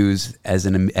cannot be used as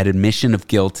an admission of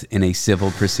guilt in a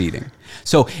civil proceeding.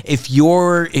 So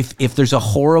if there's a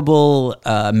horrible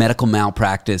medical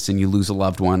malpractice and you lose a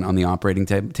loved one on the operating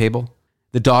table,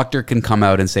 the doctor can come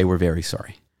out and say, we're very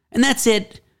sorry. And that's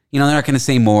it. They're not going to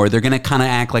say more. They're going to kind of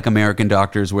act like American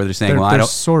doctors where they're saying, they're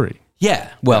sorry.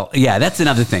 Yeah, well, yeah, that's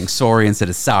another thing. Sorry instead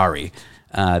of sorry.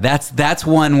 That's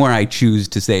one where I choose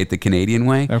to say it the Canadian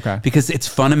way. Okay. Because it's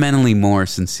fundamentally more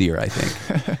sincere, I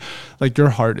think. Like your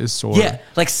heart is sore. Yeah,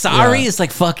 like sorry is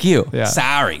like fuck you. Yeah.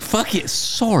 Sorry, fuck you.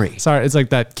 Sorry. Sorry, it's like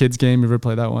that kids game. You ever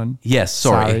play that one? Yes,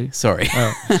 sorry. Oh.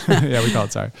 Yeah, we call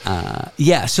it sorry.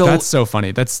 Yeah, so that's so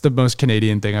funny. That's the most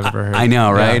Canadian thing I've ever heard. I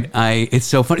know, right? Yeah. It's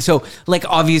so funny. So, like,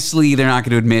 obviously, they're not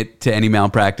going to admit to any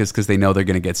malpractice because they know they're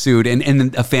going to get sued,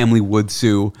 and a family would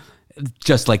sue,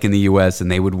 just like in the U.S.,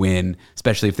 and they would win,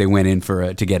 especially if they went in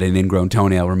to get an ingrown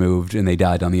toenail removed and they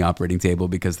died on the operating table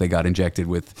because they got injected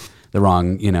with the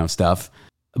wrong, stuff.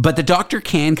 But the doctor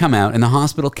can come out and the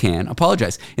hospital can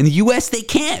apologize. In the U.S., they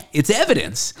can't. It's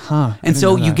evidence. And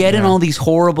so you get in all these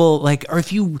horrible,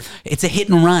 it's a hit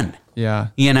and run. Yeah.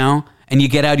 And you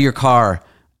get out of your car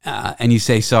and you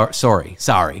say, sorry.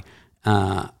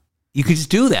 You could just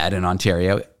do that in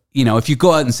Ontario. If you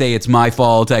go out and say, it's my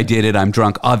fault, I did it, I'm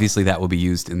drunk, obviously that will be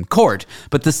used in court.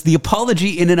 But the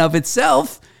apology in and of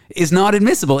itself is not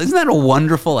admissible. Isn't that a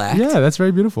wonderful act? Yeah, that's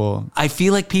very beautiful. I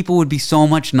feel like people would be so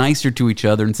much nicer to each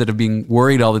other instead of being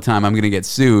worried all the time, I'm going to get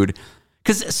sued.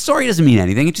 Because sorry doesn't mean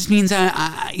anything. It just means, on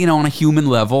a human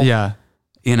level. Yeah.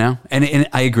 And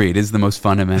I agree. It is the most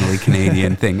fundamentally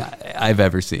Canadian thing I've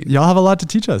ever seen. Y'all have a lot to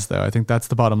teach us, though. I think that's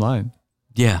the bottom line.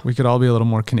 Yeah. We could all be a little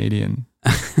more Canadian.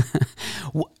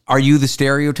 Are you the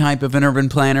stereotype of an urban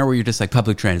planner where you're just like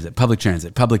public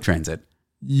transit?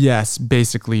 Yes,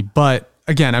 basically. But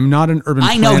again, I'm not an urban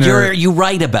planner. I know you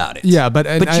write about it. Yeah,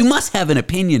 but you must have an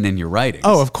opinion in your writings.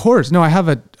 Oh, of course. No, I have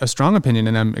a strong opinion,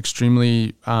 and I'm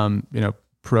extremely,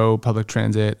 pro public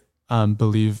transit.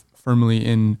 Believe firmly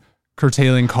in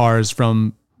curtailing cars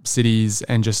from cities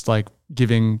and just like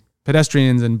giving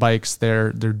pedestrians and bikes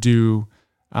their due.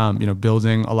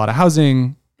 Building a lot of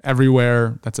housing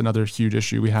everywhere. That's another huge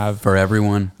issue we have for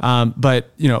everyone. But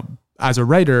as a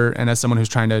writer and as someone who's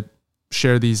trying to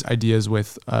share these ideas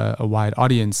with a wide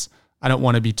audience, I don't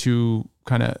want to be too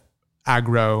kind of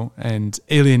aggro and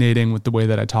alienating with the way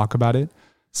that I talk about it.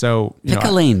 So pick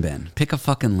a lane, Ben. Pick a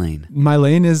fucking lane. My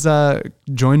lane is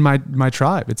join my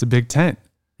tribe. It's a big tent.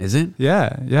 Is it?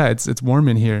 Yeah. It's warm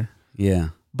in here. Yeah.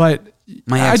 But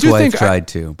my ex-wife tried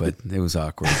to, but it was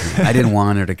awkward. I didn't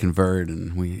want her to convert,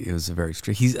 and it was a very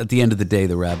strict. He's at the end of the day,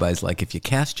 the rabbi's like, if you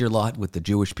cast your lot with the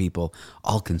Jewish people,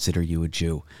 I'll consider you a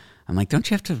Jew. I'm like, don't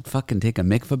you have to fucking take a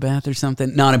mikvah bath or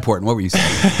something? Not important. What were you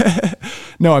saying?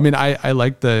 No, I mean, I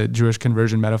like the Jewish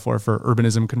conversion metaphor for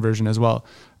urbanism conversion as well.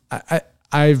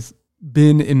 I've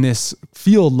been in this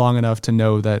field long enough to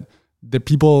know that the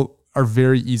people are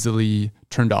very easily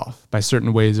turned off by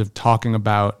certain ways of talking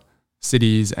about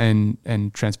cities and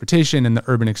transportation and the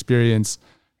urban experience.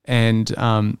 And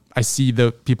I see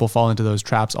the people fall into those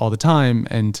traps all the time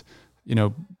and,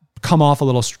 come off a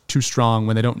little too strong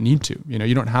when they don't need to.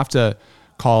 You don't have to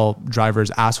call drivers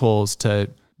assholes to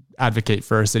advocate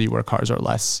for a city where cars are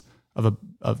less of a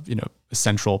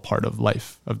central part of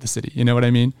life of the city. You know what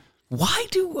I mean? Why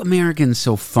do Americans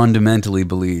so fundamentally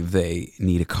believe they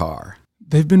need a car?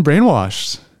 They've been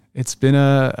brainwashed. It's been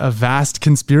a vast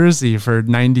conspiracy for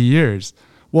 90 years.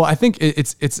 Well, I think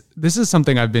this is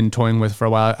something I've been toying with for a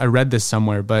while. I read this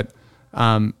somewhere, but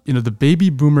the baby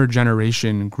boomer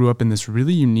generation grew up in this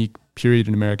really unique period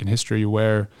in American history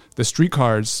where the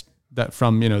streetcars that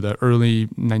from the early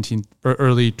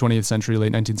 20th century,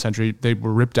 late 19th century, they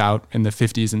were ripped out in the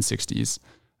 50s and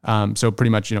 60s. So pretty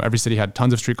much every city had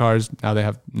tons of streetcars. Now they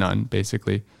have none,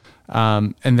 basically.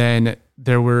 And then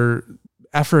there were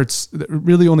efforts that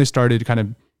really only started kind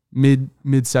of mid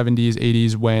 70s,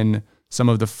 80s when some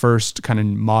of the first kind of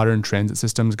modern transit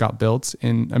systems got built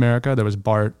in America. There was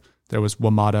BART, there was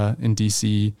WMATA in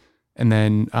DC, and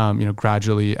then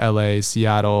gradually LA,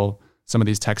 Seattle, some of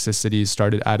these Texas cities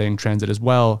started adding transit as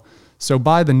well. So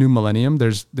by the new millennium,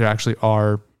 there's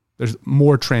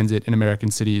more transit in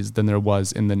American cities than there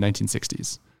was in the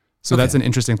 1960s. So That's an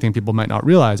interesting thing people might not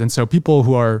realize. And so people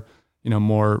who are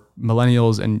more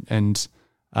millennials and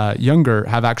younger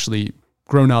have actually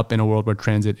grown up in a world where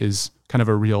transit is kind of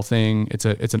a real thing. It's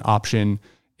an option.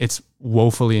 It's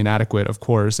woefully inadequate, of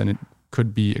course, and it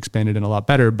could be expanded and a lot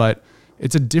better, but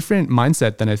it's a different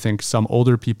mindset than I think some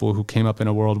older people who came up in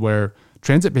a world where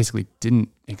transit basically didn't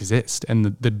exist. And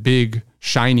the big,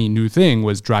 shiny new thing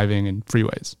was driving and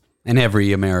freeways. And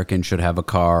every American should have a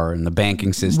car, and the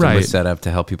banking system was set up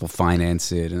to help people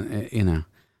finance it. And,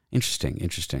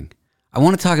 interesting. I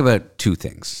want to talk about two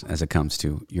things as it comes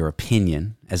to your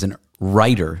opinion as a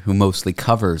writer who mostly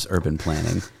covers urban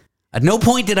planning. At no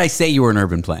point did I say you were an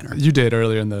urban planner. You did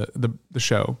earlier in the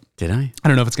show. Did I? I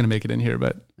don't know if it's going to make it in here,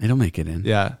 but... It'll make it in.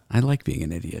 Yeah. I like being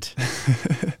an idiot.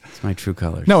 It's my true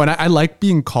colors. No, and I like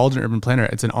being called an urban planner.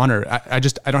 It's an honor. I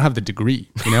don't have the degree,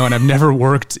 and I've never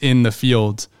worked in the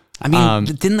field. I mean,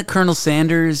 didn't the Colonel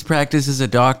Sanders practice as a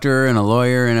doctor and a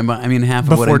lawyer? And half of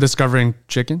before discovering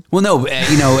chicken? Well, no,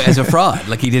 as a fraud.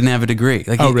 Like, he didn't have a degree.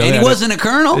 Like, really? And he wasn't a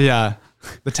colonel? Yeah.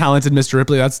 The talented Mr.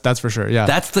 Ripley, that's for sure, yeah.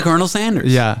 That's the Colonel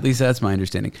Sanders. Yeah. At least that's my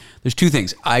understanding. There's two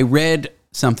things. I read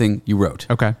something you wrote.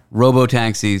 Okay.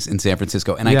 Robo-taxis in San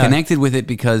Francisco. And I connected with it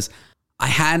because I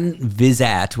hadn't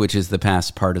which is the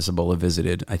past participle of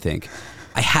visited, I think.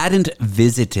 I hadn't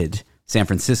visited San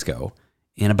Francisco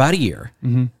in about a year.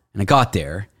 Mm-hmm. And I got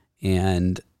there,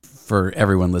 and for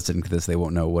everyone listening to this, they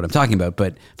won't know what I'm talking about,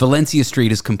 but Valencia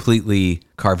Street is completely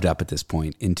carved up at this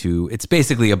point it's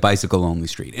basically a bicycle-only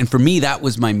street. And for me, that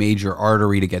was my major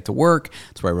artery to get to work.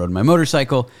 That's where I rode my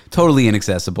motorcycle. Totally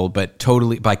inaccessible, but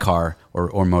totally by car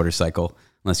or motorcycle,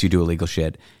 unless you do illegal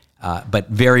shit. But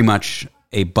very much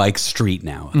a bike street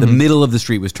now. Mm-hmm. The middle of the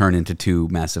street was turned into two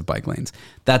massive bike lanes.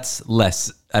 That's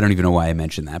less, I don't even know why I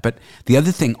mentioned that. But the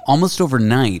other thing, almost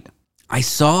overnight, I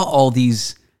saw all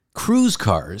these cruise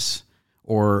cars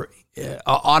or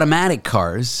automatic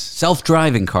cars,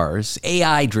 self-driving cars,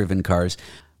 AI-driven cars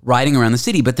riding around the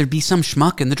city, but there'd be some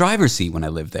schmuck in the driver's seat when I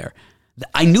lived there.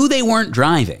 I knew they weren't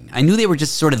driving. I knew they were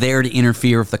just sort of there to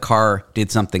interfere if the car did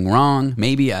something wrong.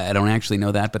 Maybe, I don't actually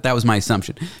know that, but that was my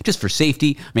assumption. Just for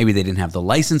safety, maybe they didn't have the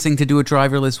licensing to do it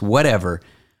driverless, whatever.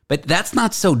 But that's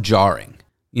not so jarring,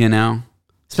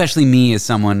 Especially me as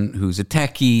someone who's a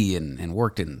techie and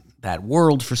worked in that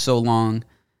world for so long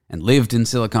and lived in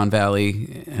Silicon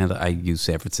Valley. And I use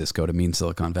San Francisco to mean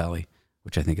Silicon Valley,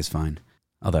 which I think is fine.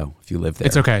 Although, if you live there...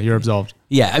 It's okay. You're absolved.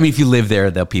 Yeah. If you live there,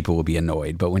 the people will be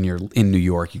annoyed. But when you're in New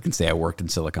York, you can say, I worked in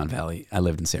Silicon Valley. I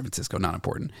lived in San Francisco. Not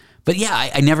important. But yeah,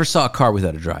 I never saw a car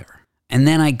without a driver. And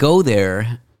then I go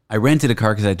there. I rented a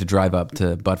car because I had to drive up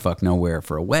to buttfuck nowhere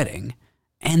for a wedding.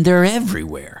 And they're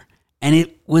everywhere. And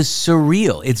it was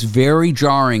surreal. It's very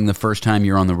jarring the first time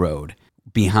you're on the road.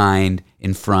 Behind,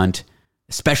 in front,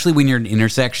 especially when you're in an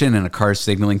intersection and a car's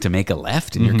signaling to make a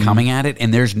left and you're coming at it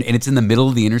and it's in the middle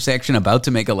of the intersection about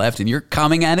to make a left and you're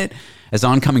coming at it as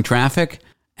oncoming traffic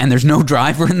and there's no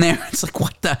driver in there. It's like,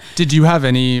 what the? Did you have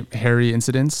any hairy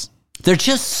incidents? They're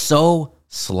just so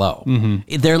slow.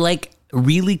 Mm-hmm. They're like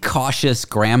really cautious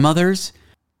grandmothers,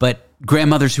 but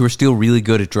grandmothers who are still really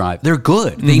good at drive. They're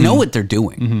good. They know what they're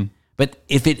doing. Mm-hmm. But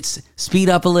if it's speed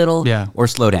up a little or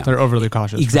slow down. They're overly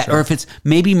cautious. Exactly. Sure. Or if it's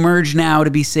maybe merge now to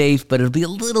be safe, but it'll be a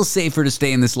little safer to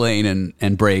stay in this lane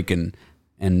and brake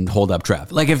and hold up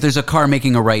traffic. Like if there's a car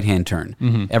making a right-hand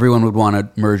turn, everyone would want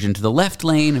to merge into the left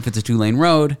lane if it's a 2-lane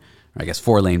road, or I guess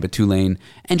 4-lane, but 2-lane,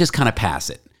 and just kind of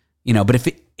pass it. But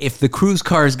if the cruise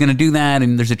car is going to do that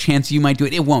and there's a chance you might do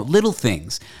it, it won't. Little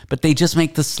things. But they just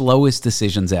make the slowest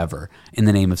decisions ever in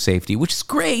the name of safety, which is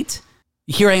great.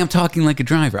 Here I am talking like a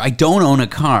driver. I don't own a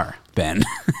car, Ben.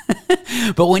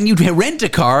 But when you rent a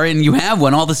car and you have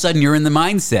one, all of a sudden you're in the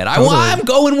mindset. I'm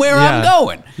going where I'm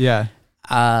going. Yeah.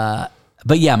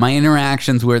 But yeah, my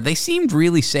interactions they seemed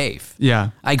really safe. Yeah.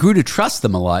 I grew to trust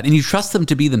them a lot, and you trust them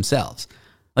to be themselves.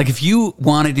 Like if you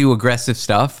want to do aggressive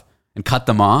stuff and cut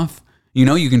them off, you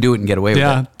know you can do it and get away with it.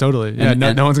 Yeah, totally. Yeah,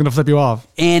 no one's going to flip you off.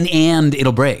 And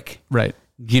it'll break. Right.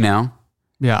 You know?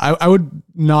 Yeah, I would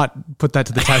not put that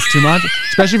to the test too much,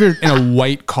 especially if you're in a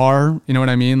white car. You know what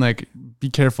I mean? Like,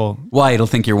 be careful. Why? It'll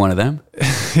think you're one of them?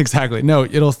 Exactly. No,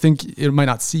 it'll think it might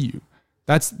not see you.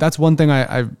 That's one thing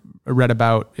I've read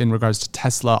about in regards to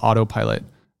Tesla Autopilot.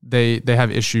 They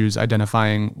have issues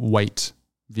identifying white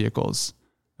vehicles.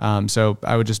 So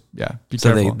I would just, be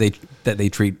careful. So they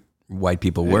treat white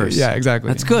people worse. Yeah, exactly.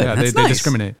 That's good. Yeah, that's they nice.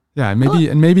 discriminate. Yeah,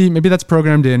 maybe that's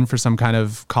programmed in for some kind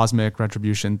of cosmic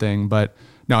retribution thing. But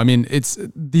no, I mean, it's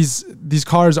these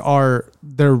cars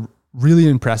they're really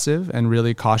impressive and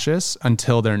really cautious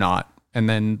until they're not, and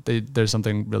then there's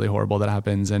something really horrible that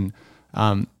happens. And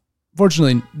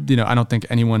fortunately, I don't think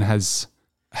anyone's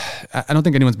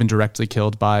been directly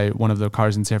killed by one of the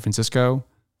cars in San Francisco,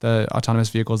 the autonomous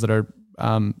vehicles that are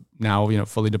now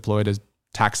fully deployed as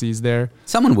taxis there.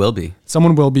 Someone will be.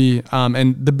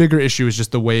 And the bigger issue is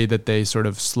just the way that they sort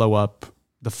of slow up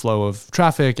the flow of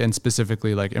traffic, and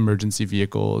specifically like emergency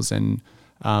vehicles, and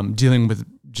dealing with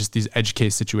just these edge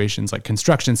case situations like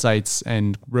construction sites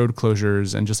and road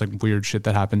closures and just like weird shit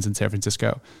that happens in San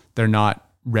Francisco. They're not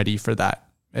ready for that.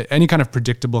 Any kind of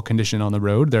predictable condition on the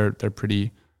road, they're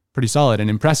pretty solid and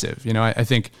impressive. I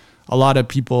think a lot of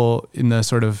people in the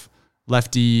sort of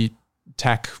lefty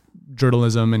tech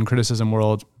journalism and criticism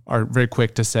world are very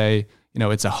quick to say,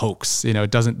 it's a hoax. It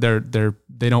doesn't.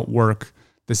 They don't work.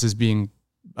 This is being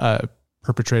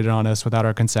perpetrated on us without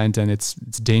our consent, and it's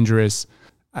dangerous.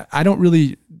 I don't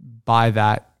really buy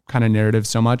that kind of narrative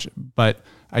so much, but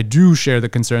I do share the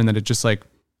concern that it just like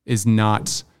is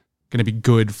not going to be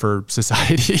good for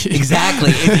society.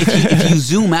 Exactly. If you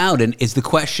zoom out, and is the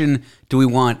question, do we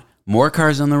want more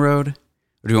cars on the road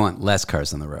or do we want less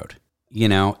cars on the road?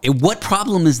 What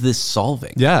problem is this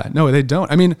solving? Yeah, no, they don't.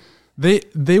 I mean,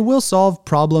 they will solve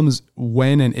problems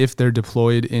when and if they're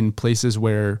deployed in places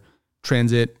where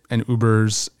transit and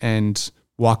Ubers and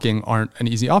walking aren't an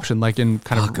easy option, like in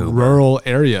kind of rural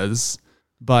areas.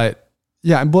 But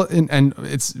yeah, and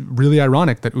it's really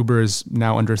ironic that Uber is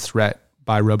now under threat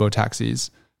by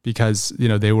robo-taxis because,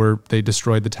 they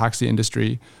destroyed the taxi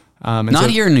industry.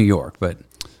 Not here in New York, but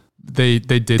they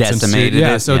did decimated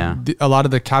it. So a lot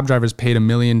of the cab drivers paid $1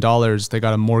 million. They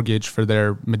got a mortgage for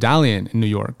their medallion in New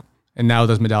York, and now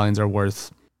those medallions are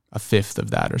worth a fifth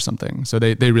of that or something. So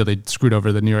they really screwed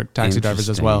over the New York taxi drivers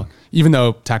as well, even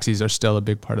though taxis are still a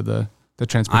big part of the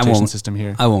transportation system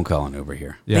here. I won't call an Uber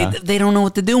here. Yeah. They don't know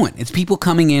what they're doing. It's people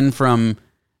coming in from,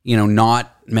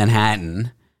 not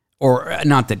Manhattan, or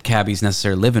not that cabbies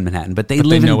necessarily live in Manhattan, but they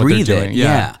live and breathe it.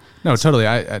 Yeah. No, totally.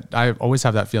 I always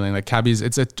have that feeling like cabbies,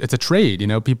 it's a trade,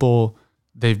 people,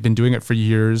 they've been doing it for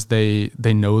years. They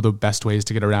know the best ways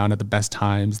to get around at the best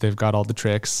times. They've got all the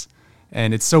tricks.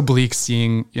 And it's so bleak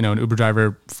seeing, an Uber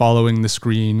driver following the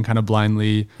screen kind of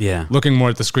blindly, looking more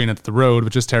at the screen at the road,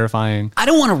 which is terrifying. I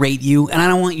don't want to rate you, and I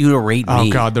don't want you to rate me. Oh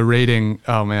God, the rating.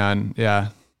 Oh man. Yeah.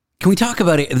 Can we talk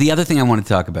about it? The other thing I want to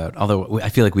talk about, although I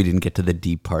feel like we didn't get to the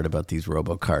deep part about these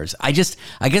robo cars. I guess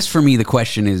for me, the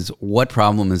question is, what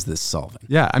problem is this solving?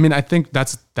 Yeah. I mean, I think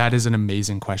that is an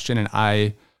amazing question. And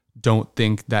I don't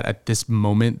think that at this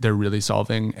moment they're really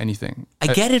solving anything. I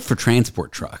get it for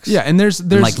transport trucks. Yeah, and there's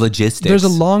like logistics. There's a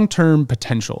long-term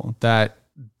potential that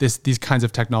these kinds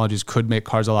of technologies could make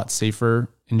cars a lot safer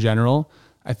in general.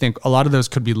 I think a lot of those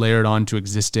could be layered on to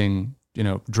existing,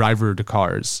 driver to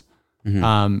cars.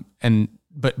 Mm-hmm.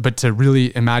 But to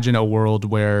really imagine a world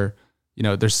where,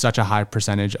 there's such a high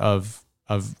percentage of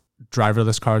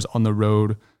driverless cars on the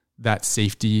road that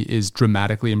safety is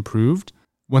dramatically improved.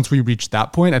 Once we reach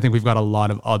that point, I think we've got a lot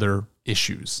of other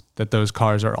issues that those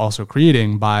cars are also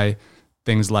creating by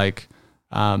things like,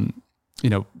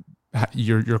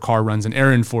 your car runs an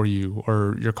errand for you,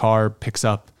 or your car picks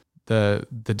up the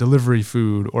delivery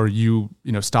food, or you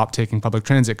stop taking public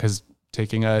transit because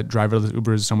taking a driverless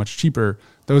Uber is so much cheaper.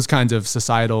 Those kinds of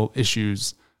societal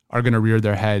issues are going to rear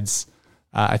their heads,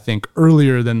 I think,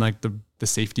 earlier than like the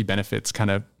safety benefits kind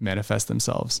of manifest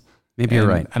themselves. Maybe you're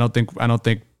right. I don't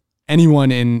think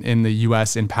anyone in the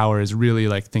US in power is really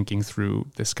like thinking through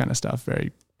this kind of stuff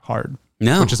very hard,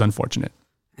 which is unfortunate.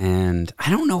 And I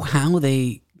don't know how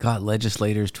they got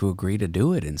legislators to agree to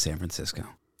do it in San Francisco?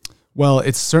 Well,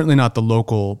 it's certainly not the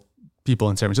local people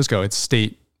in San Francisco. It's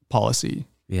state policy.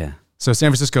 Yeah. So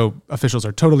San Francisco officials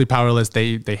are totally powerless.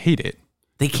 They hate it.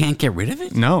 They can't get rid of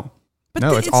it? No. But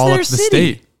it's all up to the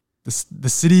state. The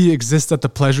city exists at the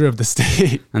pleasure of the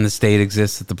state. And the state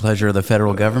exists at the pleasure of the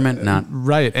federal government? Not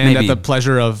right. And maybe at the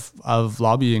pleasure of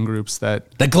lobbying groups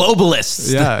that... The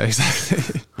globalists. Yeah,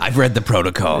 exactly. I've read the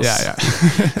protocols. Yeah.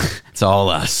 It's all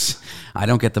us. I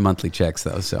don't get the monthly checks,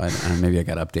 though, so maybe I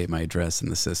got to update my address in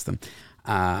the system.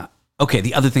 Okay,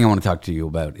 the other thing I want to talk to you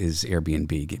about is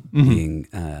Airbnb being...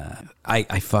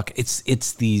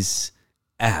 It's these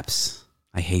apps.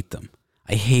 I hate them.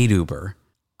 I hate Uber.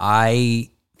 I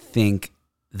think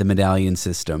the medallion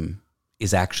system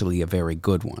is actually a very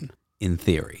good one, in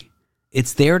theory.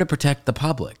 It's there to protect the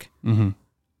public.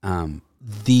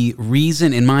 The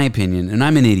reason, in my opinion, and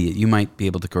I'm an idiot, you might be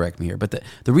able to correct me here, but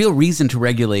the real reason to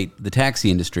regulate the taxi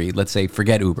industry, let's say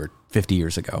forget Uber 50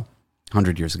 years ago,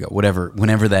 100 years ago,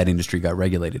 whenever that industry got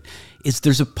regulated, is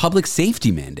there's a public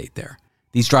safety mandate there.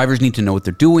 These drivers need to know what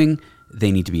they're doing.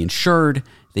 They need to be insured.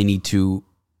 They need to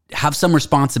have some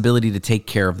responsibility to take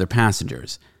care of their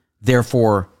passengers.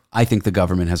 Therefore, I think the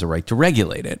government has a right to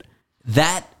regulate it.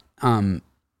 That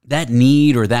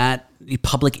need or that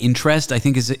public interest, I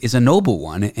think, is a noble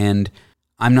one, and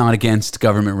I'm not against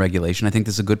government regulation. I think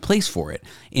this is a good place for it.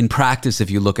 In practice,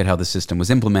 if you look at how the system was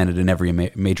implemented in every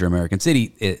major American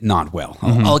city, not well.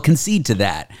 I'll concede to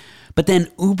that. But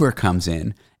then Uber comes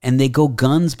in, and they go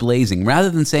guns blazing. Rather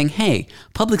than saying, hey,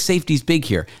 public safety is big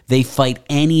here, they fight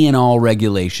any and all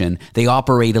regulation. They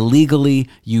operate illegally,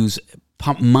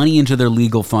 pump money into their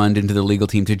legal fund, into their legal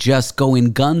team to just go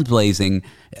in guns blazing.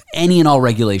 Any and all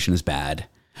regulation is bad.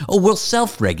 Oh, we'll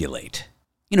self-regulate.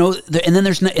 And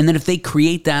then if they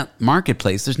create that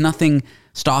marketplace, there's nothing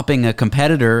stopping a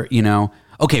competitor,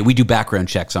 okay, we do background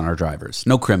checks on our drivers.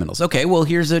 No criminals. Okay, well,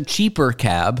 here's a cheaper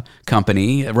cab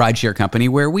company, a rideshare company,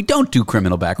 where we don't do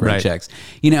criminal background checks.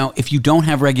 If you don't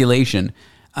have regulation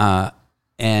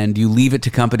and you leave it to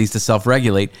companies to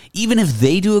self-regulate, even if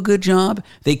they do a good job,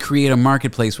 they create a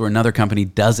marketplace where another company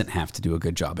doesn't have to do a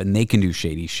good job, and they can do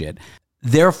shady shit.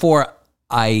 Therefore,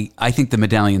 I think the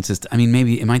medallion system,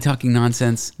 maybe, am I talking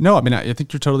nonsense? No, I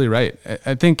think you're totally right.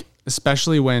 I think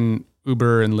especially when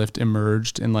Uber and Lyft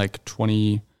emerged in like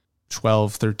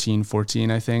 2012, 13,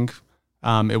 14, I think,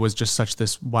 it was just such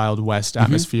this Wild West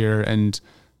atmosphere, and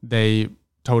they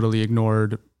totally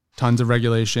ignored tons of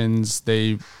regulations.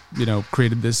 They,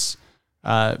 created this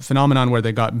phenomenon where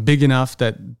they got big enough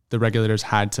that the regulators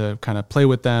had to kind of play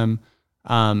with them.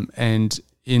 And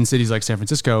in cities like San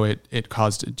Francisco, it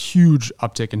caused a huge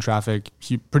uptick in traffic,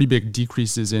 pretty big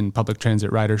decreases in public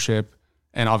transit ridership,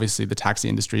 and obviously the taxi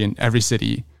industry in every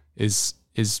city is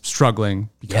struggling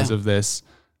because of this.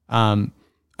 I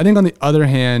think on the other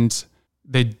hand,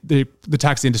 the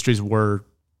taxi industries were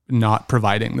not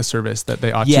providing the service that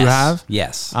they ought to have.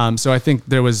 Yes. So I think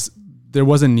there was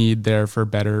a need there for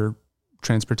better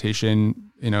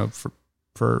transportation,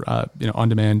 for on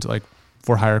demand, like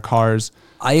for hire cars.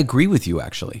 I agree with you,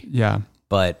 actually. Yeah.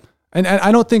 But and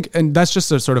I don't think, and that's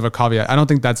just a sort of a caveat, I don't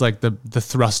think that's like the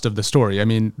thrust of the story.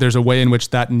 There's a way in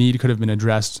which that need could have been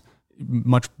addressed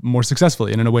much more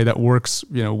successfully and in a way that works,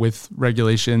 with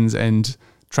regulations and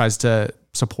tries to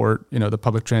support, the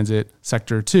public transit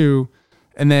sector too.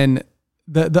 And then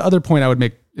the other point I would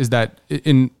make is that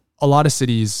in a lot of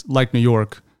cities like New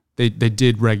York, they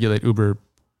did regulate Uber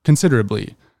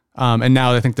considerably. And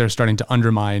now I think they're starting to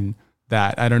undermine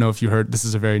that. I don't know if you heard, this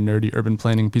is a very nerdy urban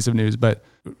planning piece of news, but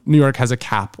New York has a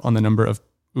cap on the number of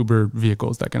Uber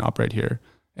vehicles that can operate here,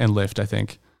 and Lyft, I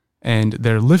think. And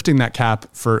they're lifting that cap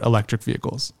for electric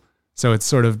vehicles. So it's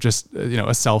sort of just,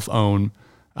 a self-own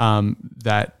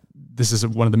that this is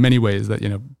one of the many ways that,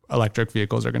 electric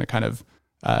vehicles are going to kind of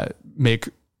make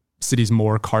cities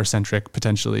more car-centric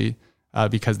potentially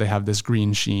because they have this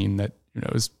green sheen that,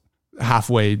 is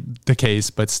halfway the case,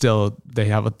 but still they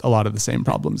have a lot of the same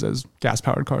problems as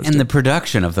gas-powered cars. And the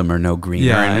production of them are no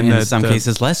greener, and in some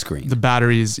cases less green. The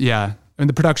batteries, the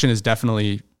production is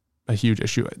definitely a huge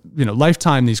issue.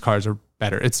 Lifetime, these cars are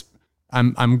better.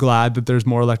 I'm glad that there's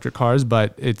more electric cars,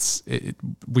 but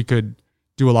we could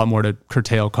do a lot more to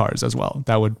curtail cars as well.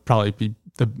 That would probably be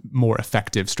the more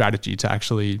effective strategy to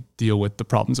actually deal with the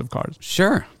problems of cars.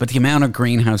 Sure, but the amount of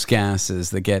greenhouse gases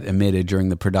that get emitted during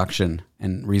the production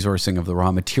and resourcing of the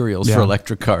raw materials for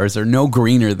electric cars are no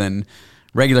greener than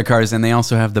regular cars, and they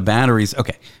also have the batteries,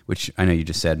 which I know you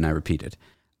just said and I repeated.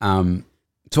 So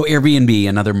Airbnb,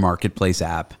 another marketplace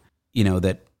app,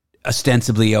 that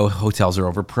ostensibly, hotels are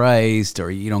overpriced, or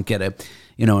you don't get an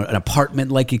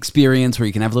apartment-like experience where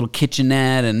you can have a little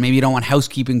kitchenette, and maybe you don't want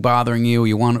housekeeping bothering you.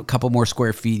 You want a couple more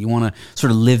square feet. You want to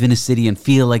sort of live in a city and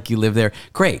feel like you live there.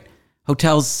 Great.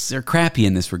 Hotels are crappy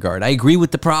in this regard. I agree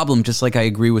with the problem, just like I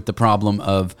agree with the problem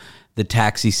of the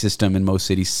taxi system in most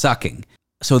cities sucking.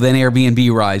 So then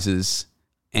Airbnb rises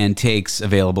and takes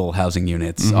available housing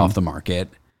units off the market,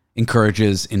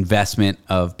 encourages investment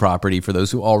of property for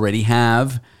those who already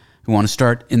have, who want to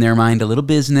start, in their mind, a little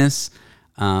business,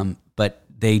 but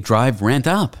they drive rent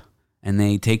up, and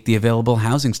they take the available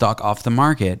housing stock off the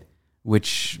market,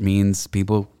 which means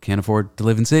people can't afford to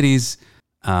live in cities.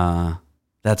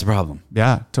 That's a problem.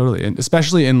 Yeah, totally. And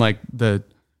especially in like the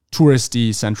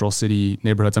touristy central city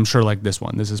neighborhoods. I'm sure like this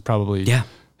one, this is probably,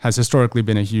 has historically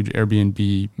been a huge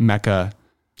Airbnb mecca.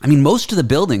 I mean, most of the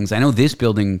buildings, I know this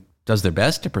building does their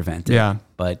best to prevent it. Yeah.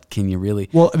 But can you really?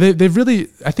 Well, they've really,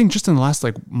 I think just in the last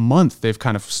like month, they've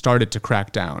kind of started to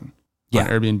crack down on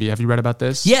Airbnb. Have you read about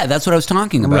this? Yeah, that's what I was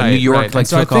talking about. New York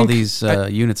took all these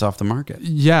units off the market.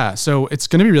 Yeah. So it's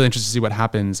going to be really interesting to see what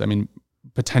happens. I mean,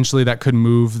 potentially that could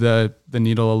move the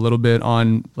needle a little bit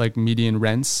on like median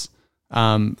rents,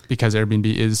 because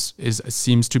Airbnb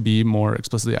seems to be more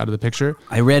explicitly out of the picture.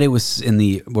 I read it was in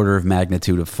the order of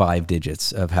magnitude of 5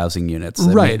 digits of housing units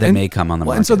that may come on the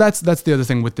market. And so that's the other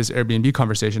thing with this Airbnb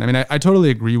conversation. I mean, I totally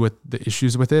agree with the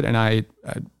issues with it, and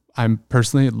I'm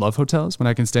personally love hotels. When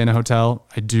I can stay in a hotel,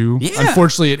 I do. Yeah.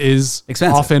 Unfortunately, it is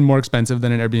often more expensive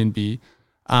than an Airbnb.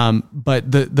 But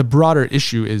the broader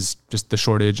issue is just the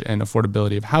shortage and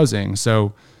affordability of housing.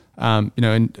 So,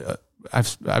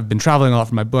 I've been traveling a lot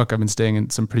for my book. I've been staying in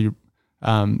some pretty,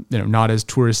 not as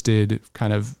touristed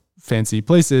kind of fancy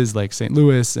places like St.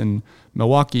 Louis and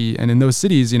Milwaukee. And in those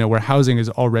cities, where housing is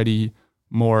already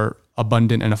more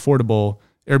abundant and affordable,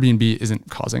 Airbnb isn't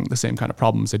causing the same kind of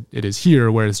problems it is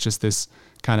here, where it's just this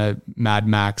kind of Mad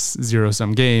Max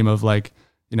zero-sum game of like,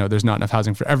 there's not enough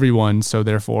housing for everyone. So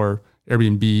therefore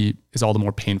Airbnb is all the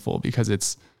more painful because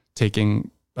it's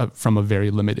taking from a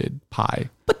very limited pie.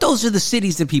 But those are the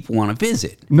cities that people want to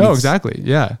visit. No, exactly.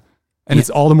 Yeah. And it's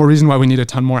all the more reason why we need a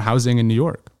ton more housing in New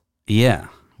York. Yeah.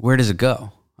 Where does it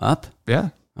go? Up? Yeah.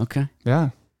 Okay. Yeah.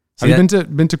 Have you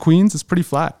been to Queens? It's pretty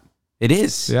flat. It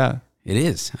is. Yeah. It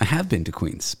is. I have been to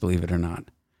Queens, believe it or not.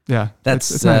 Yeah.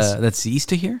 That's nice. That's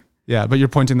east of here? Yeah, but you're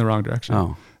pointing the wrong direction.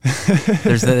 Oh.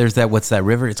 There's that, what's that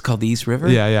river? It's called the East River?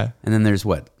 Yeah, yeah. And then there's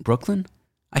what? Brooklyn?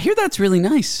 I hear that's really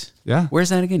nice. Yeah. Where's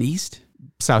that again? East?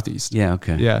 Southeast. Yeah,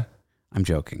 okay. Yeah. I'm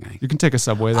joking. You can take a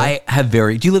subway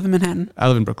there. Do you live in Manhattan? I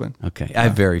live in Brooklyn. Okay. Yeah. I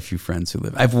have very few friends who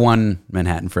live. I have one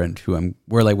Manhattan friend who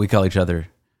we call each other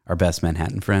our best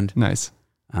Manhattan friend. Nice.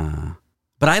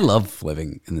 But I love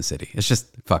living in the city. It's just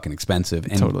fucking expensive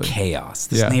and chaos.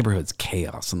 This neighborhood's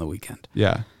chaos on the weekend.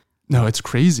 Yeah. No, it's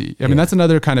crazy. I mean, that's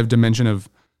another kind of dimension of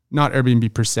not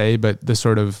Airbnb per se, but the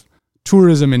sort of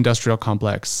tourism industrial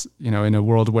complex, in a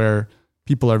world where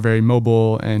people are very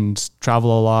mobile and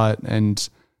travel a lot, and,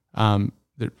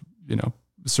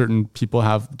 certain people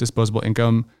have disposable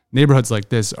income. Neighborhoods like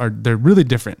this they're really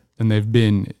different than they've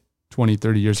been 20,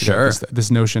 30 years ago. This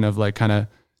notion of like kind of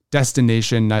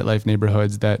destination nightlife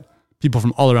neighborhoods that people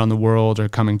from all around the world are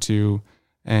coming to.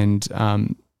 And,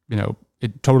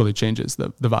 it totally changes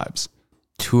the vibes.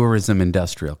 Tourism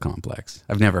industrial complex.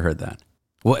 I've never heard that.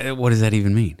 What does that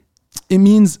even mean? It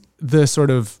means the sort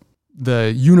of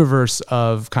the universe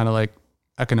of kind of like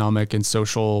economic and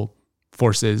social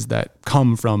forces that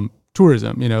come from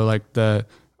tourism, like the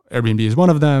Airbnb is one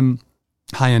of them,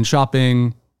 high-end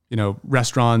shopping,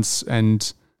 restaurants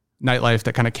and nightlife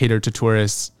that kind of cater to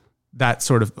tourists. That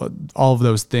sort of, all of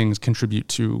those things contribute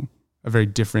to a very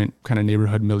different kind of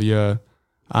neighborhood milieu.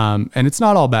 And it's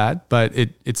not all bad, but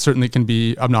it certainly can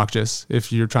be obnoxious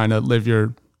if you're trying to live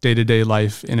your day-to-day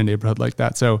life in a neighborhood like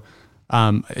that. So,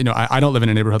 I don't live in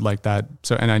a neighborhood like that.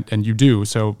 So, and you do.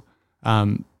 So,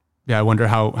 I wonder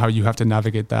how you have to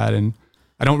navigate that. And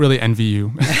I don't really envy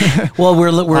you. Well,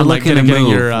 we're looking to move.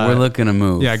 We're looking to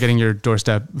move. Yeah. Getting your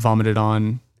doorstep vomited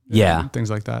on. Yeah. Things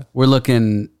like that. We're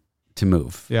looking to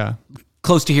move. Yeah.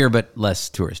 Close to here, but less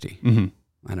touristy. Mm-hmm.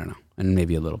 I don't know. And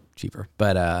maybe a little cheaper,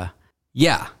 but,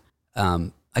 yeah.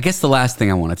 I guess the last thing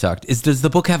I want to talk is, does the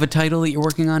book have a title that you're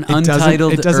working on?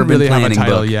 Untitled. It doesn't urban really have a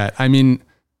title book. yet. I mean,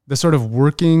 the sort of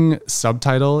working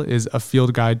subtitle is A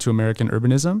Field Guide to American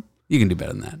Urbanism. You can do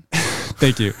better than that.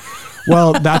 Thank you.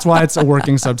 Well, that's why it's a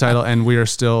working subtitle, and we are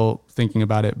still thinking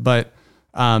about it. But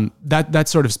that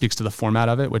sort of speaks to the format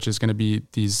of it, which is going to be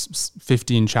these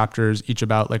 15 chapters, each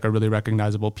about like a really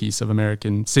recognizable piece of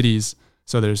American cities.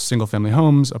 So there's single family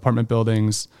homes, apartment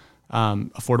buildings,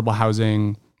 affordable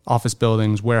housing, office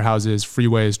buildings, warehouses,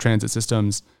 freeways, transit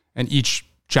systems. And each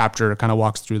chapter kind of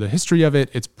walks through the history of it,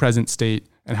 its present state,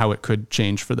 and how it could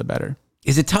change for the better.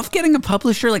 Is it tough getting a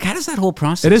publisher? Like, how does that whole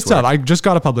process It is work? tough. I just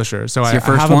got a publisher. So I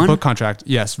have a book contract.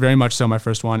 Yes, very much so. My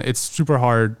first one. It's super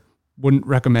hard. Wouldn't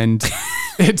recommend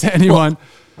it to anyone. Well,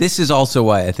 this is also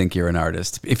why I think you're an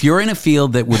artist. If you're in a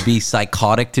field that would be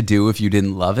psychotic to do if you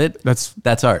didn't love it, that's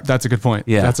art. That's a good point.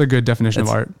 Yeah. That's a good definition of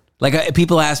art. Like,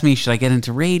 people ask me, should I get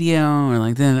into radio or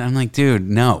like that? I'm like, dude,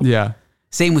 no. Yeah.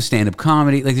 Same with stand-up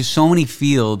comedy. Like, there's so many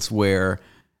fields where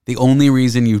the only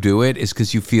reason you do it is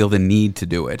because you feel the need to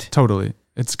do it. Totally.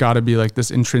 It's got to be like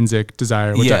this intrinsic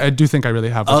desire, which I do think I really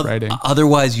have with writing.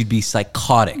 Otherwise, you'd be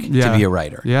psychotic to be a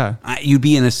writer. Yeah. You'd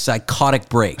be in a psychotic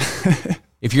break.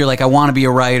 If you're like, I want to be a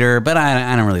writer, but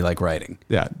I don't really like writing.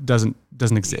 Yeah, doesn't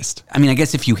exist. I mean, I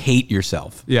guess if you hate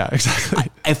yourself. Yeah,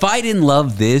 exactly. If I didn't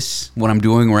love this, what I'm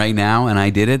doing right now, and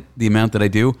I did it, the amount that I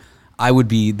do, I would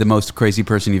be the most crazy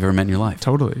person you've ever met in your life.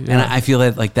 Totally. Yeah. And I feel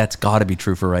that like that's got to be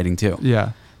true for writing too.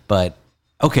 Yeah. But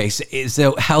okay,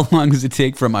 so how long does it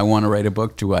take from I want to write a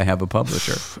book to I have a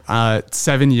publisher?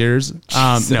 7 years.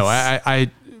 No,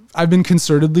 I've been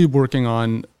concertedly working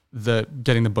on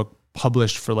getting the book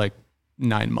published for like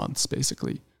 9 months,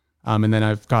 basically. And then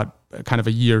I've got kind of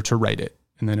a year to write it,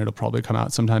 and then it'll probably come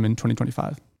out sometime in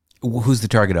 2025. Who's the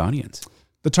target audience?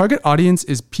 The target audience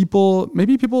is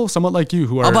maybe people somewhat like you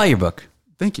who are. I'll buy your book.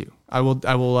 Thank you. I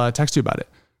will text you about it.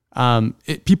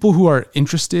 People who are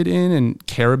interested in and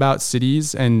care about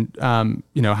cities and,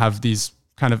 have these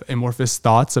kind of amorphous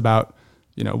thoughts about,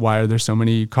 why are there so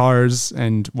many cars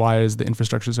and why is the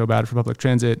infrastructure so bad for public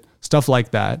transit, stuff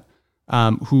like that,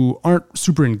 who aren't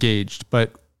super engaged,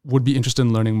 but would be interested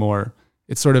in learning more.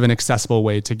 It's sort of an accessible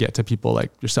way to get to people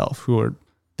like yourself who are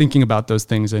thinking about those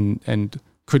things and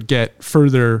could get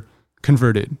further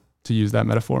converted, to use that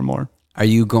metaphor more. Are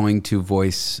you going to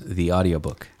voice the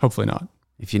audiobook? Hopefully not.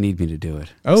 If you need me to do it.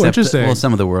 Oh, interesting.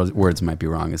 Some of the words might be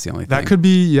wrong is the only thing. That could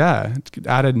be, it could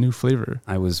add a new flavor.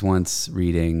 I was once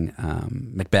reading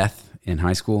Macbeth in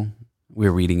high school. We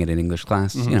were reading it in English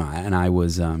class, and I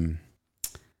was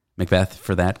Macbeth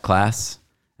for that class.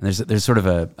 And there's sort of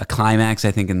a climax,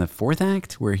 I think, in the fourth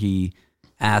act where he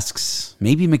asks,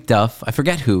 maybe Macduff, I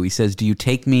forget who, he says, do you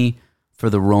take me for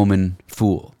the Roman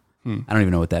fool? I don't even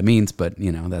know what that means, but,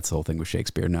 that's the whole thing with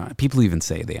Shakespeare. No, people even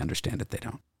say they understand it. They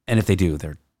don't. And if they do,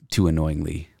 they're too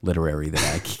annoyingly literary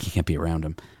that I can't be around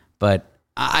them. But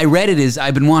I read it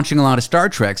I've been watching a lot of Star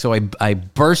Trek, so I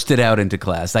burst it out into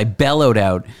class. I bellowed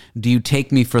out, do you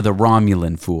take me for the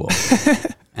Romulan fool?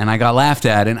 And I got laughed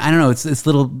at, and I don't know, it's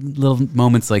little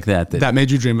moments like that. That made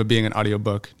you dream of being an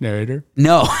audiobook narrator?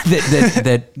 No,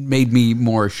 that made me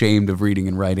more ashamed of reading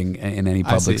and writing in any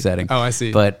public setting. Oh, I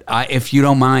see. But if you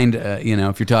don't mind,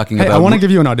 if you're talking about... I want to give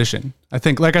you an audition. I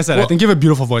think, like I said, I think you have a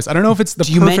beautiful voice. I don't know if it's the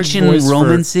perfect voice. Do you mention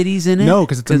Roman cities in it? No,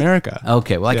 because it's America.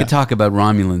 Okay, well, I could talk about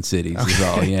Romulan cities is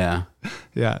all, yeah.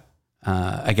 Yeah.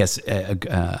 I guess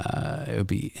it would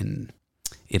be in...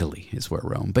 Italy is where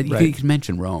Rome, but you could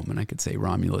mention Rome, and I could say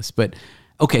Romulus. But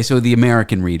okay, so the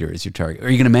American reader is your target. Are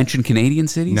you going to mention Canadian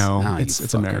cities? No,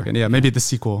 it's American. Yeah, maybe the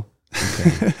sequel.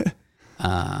 Okay.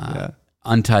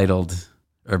 Untitled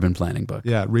urban planning book.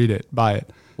 Yeah, read it, buy it.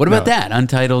 What about that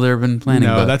untitled urban planning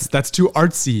book? No, that's too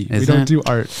artsy. We don't do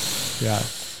art. Yeah.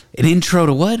 An intro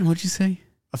to what? What'd you say?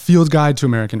 A field guide to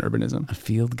American urbanism. A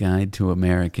field guide to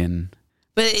American.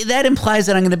 But that implies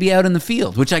that I'm going to be out in the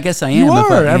field, which I guess I am. You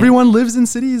are. Everyone lives in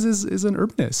cities is an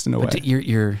urbanist in a way.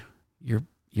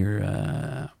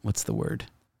 You're what's the word?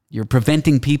 You're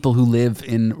preventing people who live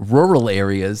in rural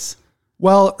areas.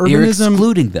 Well, urbanism, you're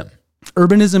excluding them.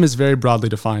 Urbanism is very broadly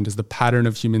defined as the pattern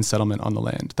of human settlement on the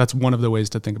land. That's one of the ways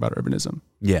to think about urbanism.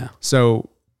 Yeah. So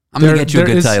I'm going to get you a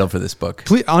good title for this book.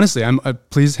 Please, honestly,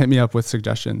 please hit me up with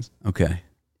suggestions. Okay.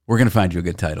 We're going to find you a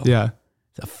good title. Yeah.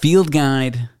 It's a field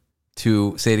guide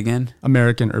to, say it again?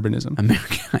 American urbanism.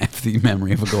 I have the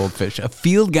memory of a goldfish. A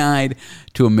field guide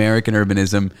to American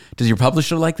urbanism. Does your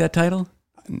publisher like that title?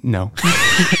 No.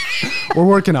 We're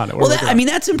working on it.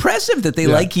 That's impressive that they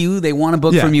like you, they want a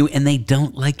book from you, and they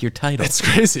don't like your title. It's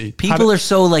crazy. People are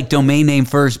so like domain name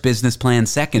first, business plan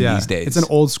second these days. It's an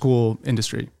old school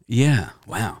industry. Yeah.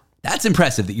 Wow. That's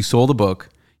impressive that you sold a book,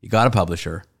 you got a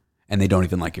publisher, and they don't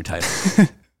even like your title.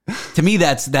 To me,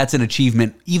 that's an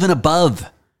achievement even above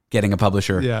getting a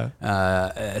publisher,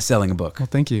 selling a book. Well,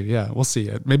 thank you. Yeah, we'll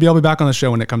see. Maybe I'll be back on the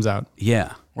show when it comes out.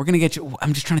 Yeah, we're going to get you.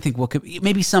 I'm just trying to think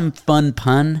maybe some fun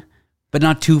pun, but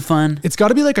not too fun. It's got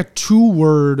to be like a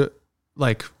 2-word,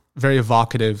 like very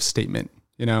evocative statement,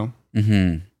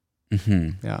 Mm-hmm.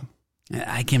 Mm-hmm. Yeah.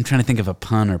 I'm trying to think of a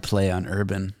pun or play on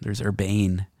urban. There's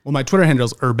urbane. Well, my Twitter handle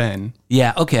is urban.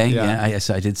 Yeah, okay. Yeah,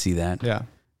 I did see that. Yeah.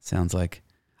 Sounds like...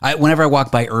 Whenever I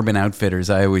walk by Urban Outfitters,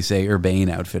 I always say Urbane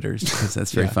Outfitters because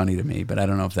that's very funny to me. But I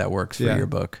don't know if that works for your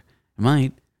book. It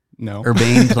might. No.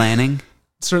 Urbane Planning.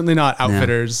 Certainly not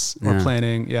Outfitters or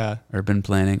Planning. Yeah. Urban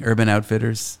Planning. Urban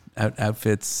Outfitters.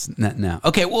 Outfits. No.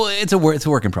 Okay. Well, it's a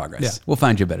work in progress. Yeah. We'll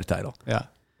find you a better title. Yeah.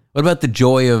 What about the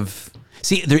joy of...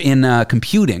 See, they're in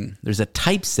computing, there's a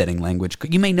typesetting language,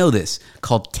 you may know this,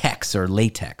 called TeX or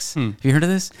LaTeX. Have you heard of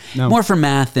this? No. More for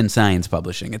math than science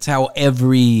publishing. It's how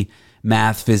every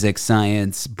math, physics,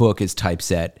 science book is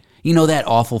typeset. You know that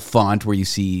awful font where you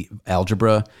see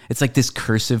algebra? It's like this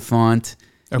cursive font.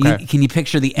 Okay. Can you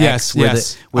picture the X where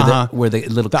the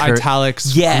little... The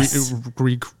italics, yes.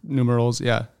 Greek numerals,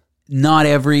 yeah. Not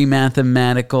every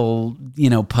mathematical,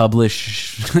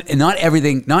 not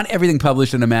everything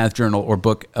published in a math journal or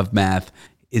book of math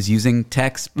is using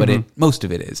text, but most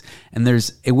of it is. And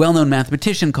there's a well-known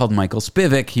mathematician called Michael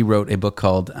Spivak. He wrote a book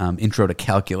called Intro to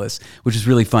Calculus, which is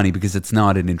really funny because it's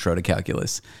not an intro to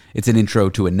calculus. It's an intro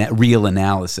to a real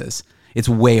analysis. It's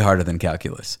way harder than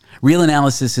calculus. Real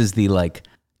analysis is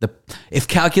if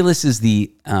calculus is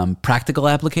the practical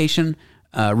application,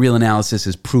 real analysis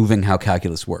is proving how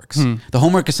calculus works. The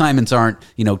homework assignments aren't,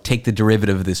 take the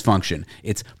derivative of this function.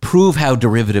 It's prove how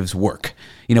derivatives work.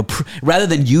 Rather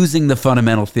than using the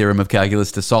fundamental theorem of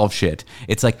calculus to solve shit,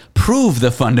 it's like prove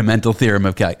the fundamental theorem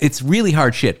of calculus. It's really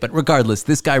hard shit. But regardless,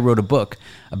 this guy wrote a book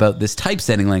about this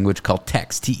typesetting language called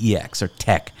TeX, T-E-X, or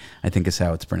Tech, I think is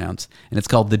how it's pronounced. And it's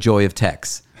called The Joy of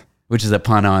TeX, which is a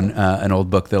pun on an old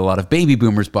book that a lot of baby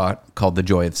boomers bought called The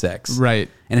Joy of Sex. Right.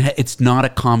 And it's not a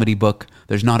comedy book.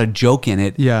 There's not a joke in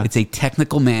it. Yeah. It's a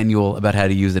technical manual about how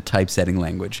to use a typesetting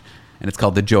language. And it's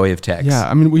called The Joy of TeX. Yeah,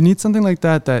 I mean, we need something like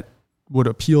that would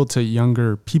appeal to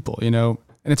younger people, And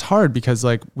it's hard because,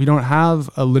 we don't have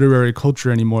a literary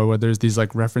culture anymore where there's these,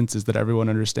 references that everyone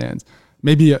understands.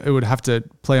 Maybe it would have to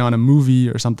play on a movie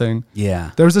or something.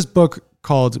 Yeah. There was this book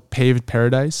called Paved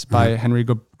Paradise by Henry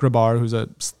Grabar, who's a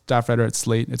staff writer at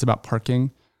Slate. It's about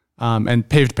parking. And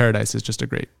Paved Paradise is just a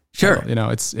great Sure. title.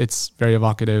 It's very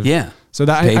evocative. Yeah. So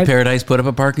that Paved Paradise, put up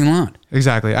a parking lot.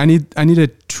 Exactly. I need a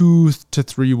 2 to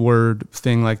 3 word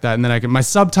thing like that. And then my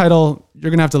subtitle, you're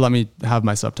going to have to let me have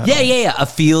my subtitle. Yeah. A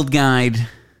field guide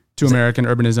to American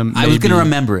urbanism. I was going to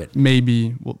remember it.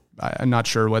 Maybe. Well, I'm not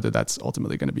sure whether that's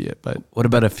ultimately going to be it, but what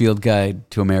about a field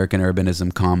guide to American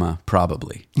urbanism,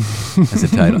 probably as a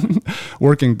title?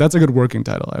 That's a good working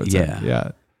title, I would say.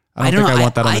 Yeah. I don't think I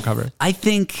want that on the cover. I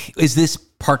think, is this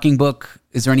parking book,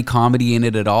 is there any comedy in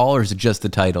it at all, or is it just the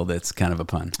title that's kind of a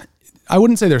pun? I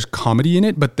wouldn't say there's comedy in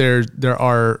it, but there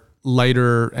are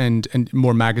lighter and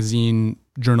more magazine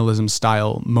journalism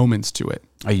style moments to it.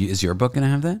 Is your book going to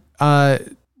have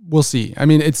that? We'll see. I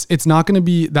mean, it's not going to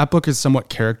be, that book is somewhat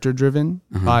character driven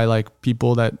by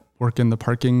people that work in the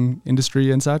parking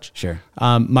industry and such. Sure.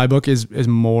 My book is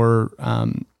more,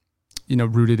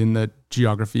 rooted in the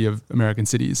geography of American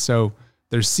cities. So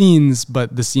there's scenes,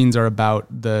 but the scenes are about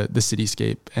the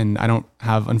cityscape. And I don't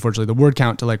have, unfortunately, the word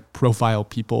count to profile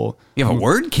people. You have a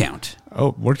word count?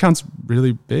 Oh, word count's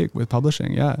really big with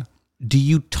publishing. Yeah. Do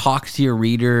you talk to your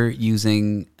reader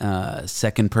using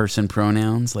second person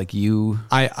pronouns like you?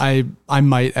 I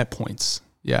might at points.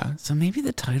 Yeah. So maybe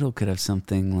the title could have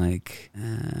something like,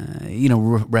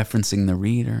 referencing the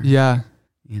reader. Yeah.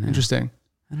 Interesting.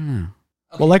 I don't know.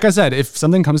 Okay. Well, like I said, if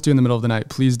something comes to you in the middle of the night,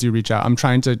 please do reach out. I'm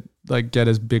trying to get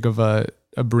as big of a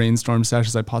brainstorm sesh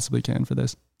as I possibly can for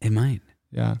this. It might.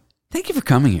 Yeah. Thank you for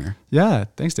coming here. Yeah.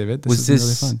 Thanks, David. Was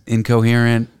this really fun.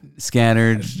 Incoherent,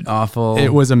 scattered, awful? It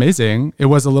was amazing. It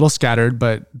was a little scattered,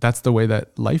 but that's the way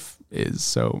that life is.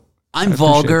 So I'm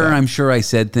vulgar. I'm sure I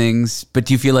said things, but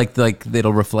do you feel like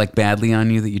it'll reflect badly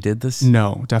on you that you did this?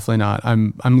 No, definitely not.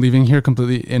 I'm leaving here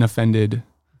completely unoffended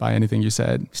by anything you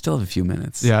said. Still have a few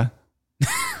minutes. Yeah.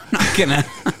 Not gonna.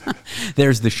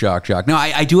 There's the shock. No,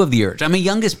 I do have the urge. I'm a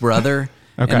youngest brother,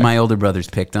 and my older brothers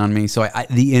picked on me. So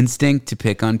the instinct to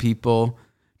pick on people,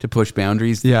 to push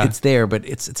boundaries, it's there, but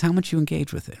it's how much you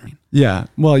engage with it. Right? Yeah.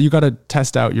 Well, you got to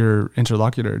test out your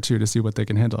interlocutor too to see what they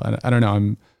can handle. I don't know.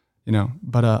 I'm,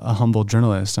 but a humble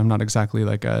journalist. I'm not exactly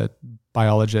like a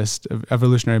biologist,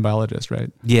 evolutionary biologist,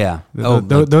 right? Yeah.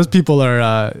 Those people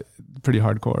are pretty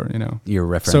hardcore. You're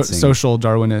referencing social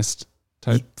Darwinist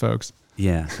type folks.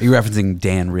 Yeah. You're referencing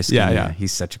Dan Riskin. Yeah.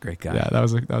 He's such a great guy. Yeah, that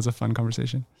was a fun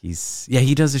conversation. He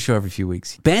does the show every few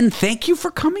weeks. Ben, thank you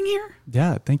for coming here.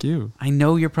 Yeah, thank you. I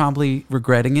know you're probably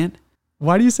regretting it.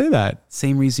 Why do you say that?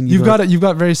 Same reason you've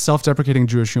got very self-deprecating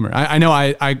Jewish humor. I know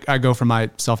I go for my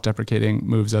self-deprecating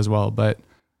moves as well, but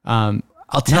I'll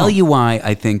tell you why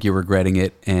I think you're regretting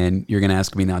it, and you're going to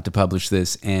ask me not to publish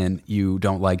this, and you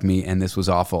don't like me, and this was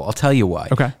awful. I'll tell you why.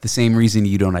 Okay. The same reason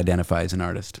you don't identify as an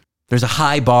artist. There's a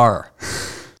high bar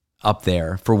up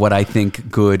there for what I think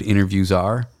good interviews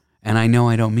are, and I know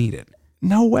I don't meet it.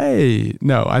 No way.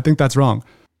 No, I think that's wrong.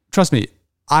 Trust me,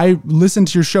 I listened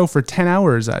to your show for 10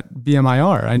 hours at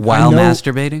BMIR. While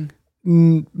masturbating?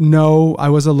 No, I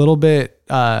was a little bit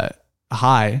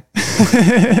high.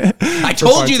 I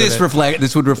told you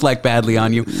this would reflect badly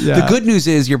on you. Yeah. The good news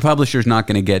is your publisher's not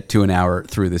going to get to an hour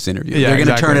through this interview. Yeah, they're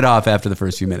going to turn it off after the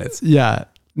first few minutes. Yeah.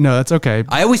 No, that's okay.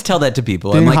 I always tell that to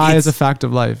people. Being high is a fact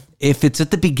of life. If it's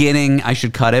at the beginning, I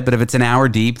should cut it. But if it's an hour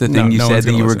deep, the thing you said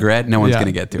that you regret, no one's going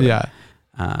to get to it.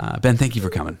 Yeah. Ben, thank you for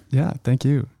coming. Yeah, thank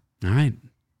you. All right.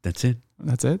 That's it.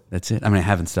 That's it? That's it. I mean, I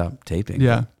haven't stopped taping.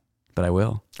 Yeah. But I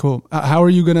will. Cool. How are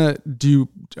you going to do?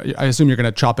 I assume you're going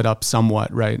to chop it up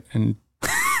somewhat, right? And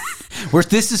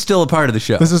this is still a part of the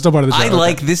show. This is still part of the show.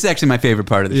 This is actually my favorite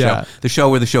part of the show. The show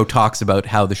where the show talks about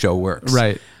how the show works.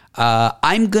 Right.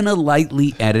 I'm going to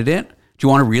lightly edit it. Do you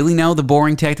want to really know the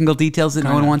boring technical details that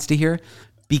no one wants to hear?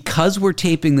 Because we're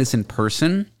taping this in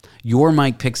person, your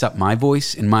mic picks up my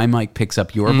voice and my mic picks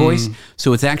up your voice.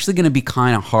 So it's actually going to be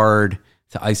kind of hard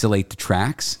to isolate the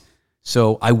tracks.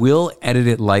 So I will edit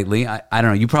it lightly. I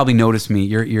don't know. You probably noticed me.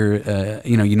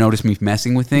 You noticed me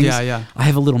messing with things. Yeah. I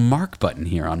have a little mark button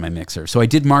here on my mixer. So I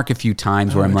did mark a few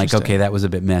times where I'm like, okay, that was a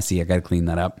bit messy. I got to clean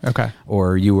that up. Okay.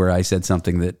 Or I said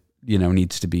something that,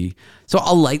 needs to be. So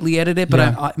I'll lightly edit it, but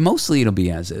I mostly it'll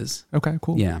be as is. Okay,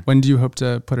 cool. Yeah. When do you hope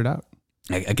to put it out?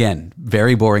 Again,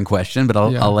 very boring question, but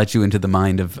I'll let you into the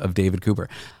mind of David Cooper.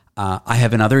 I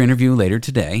have another interview later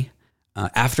today.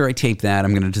 After I tape that,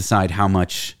 I'm going to decide how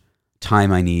much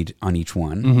time I need on each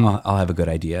one. I'll have a good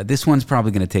idea. This one's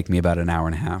probably going to take me about an hour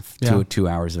and a half to 2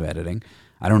 hours of editing.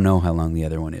 I don't know how long the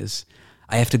other one is.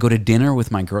 I have to go to dinner with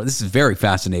my girl. This is very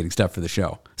fascinating stuff for the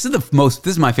show. This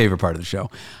is my favorite part of the show.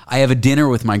 I have a dinner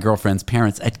with my girlfriend's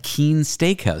parents at Keen's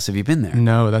Steakhouse. Have you been there?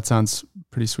 No, that sounds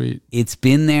pretty sweet. It's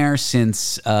been there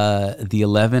since the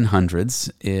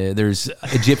 1100s. There's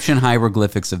Egyptian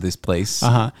hieroglyphics of this place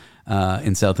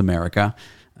in South America.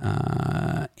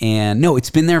 And no, it's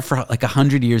been there for like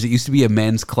 100 years. It used to be a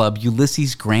men's club.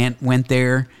 Ulysses Grant went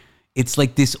there. It's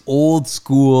like this old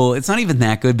school, it's not even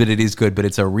that good, but it is good, but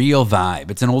it's a real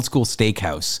vibe. It's an old school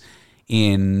steakhouse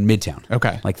in Midtown.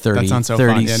 Okay. Like 30, that sounds so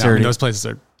 30, fun. Yeah, 30. Those places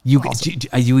are awesome.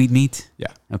 You eat meat?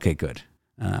 Yeah. Okay, good.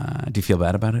 Do you feel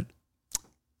bad about it?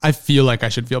 I feel like I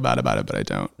should feel bad about it, but I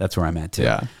don't. That's where I'm at too.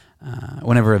 Yeah.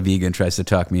 Whenever a vegan tries to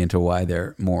talk me into why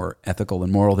they're more ethical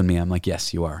and moral than me, I'm like,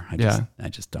 yes, you are. I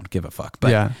just don't give a fuck.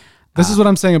 But yeah. This is what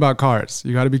I'm saying about cars.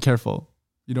 You got to be careful.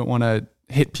 You don't want to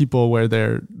hit people where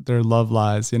their love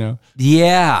lies,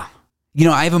 Yeah.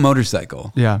 I have a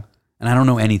motorcycle. Yeah. And I don't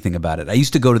know anything about it. I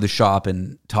used to go to the shop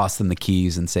and toss them the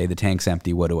keys and say, the tank's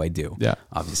empty. What do I do? Yeah.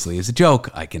 Obviously, as a joke,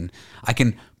 I can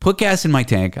put gas in my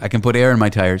tank. I can put air in my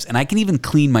tires, and I can even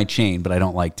clean my chain, but I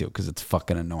don't like to because it's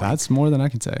fucking annoying. That's more than I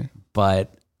can say.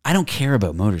 But I don't care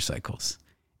about motorcycles.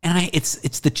 And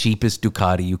it's the cheapest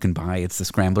Ducati you can buy. It's the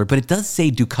Scrambler, but it does say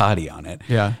Ducati on it.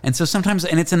 Yeah. And so sometimes,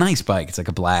 and it's a nice bike. It's like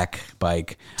a black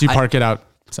bike. Do you park it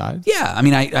outside? Yeah. I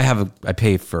mean, I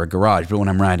pay for a garage, but when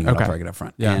I'm riding it, I'll park it up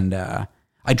front. Yeah. And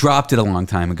I dropped it a long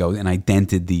time ago, and I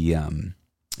dented the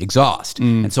exhaust.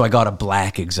 And so I got a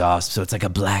black exhaust. So it's like a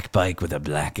black bike with a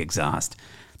black exhaust.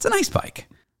 It's a nice bike.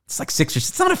 It's like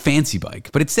it's not a fancy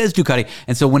bike, but it says Ducati.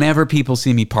 And so whenever people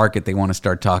see me park it, they want to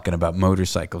start talking about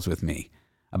motorcycles with me.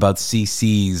 About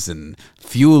CCs and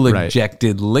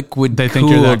fuel-injected, liquid. They think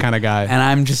you're that kind of guy. And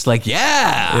I'm just like,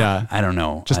 yeah. I don't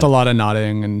know. Just a lot of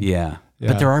nodding. And yeah.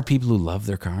 But there are people who love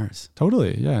their cars.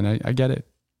 Totally. Yeah. And I get it.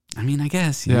 I mean, I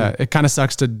guess. Yeah. It kind of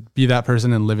sucks to be that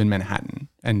person and live in Manhattan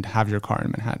and have your car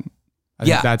in Manhattan. I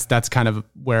think that's kind of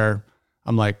where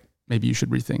I'm like, maybe you should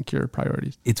rethink your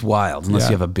priorities. It's wild unless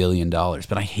you have $1 billion.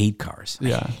 But I hate cars.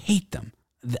 Yeah. I hate them.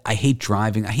 I hate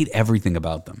driving. I hate everything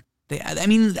about them.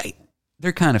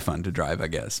 They're kind of fun to drive, I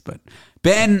guess. But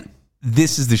Ben,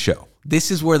 this is the show. This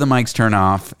is where the mics turn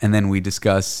off, and then we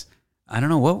discuss. I don't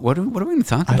know what are we going to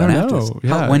talk about after this?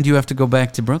 Yeah. When do you have to go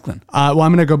back to Brooklyn? Well,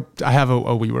 I'm going to go. I have a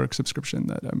WeWork subscription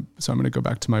so I'm going to go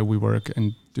back to my WeWork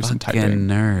and do some typing. Fucking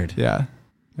nerd. Yeah.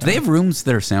 Do they have rooms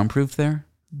that are soundproof there?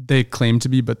 They claim to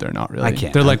be, but they're not really. I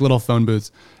can't. They're like little phone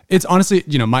booths. It's honestly,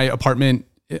 my apartment.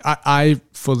 I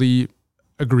fully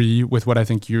agree with what I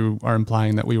think you are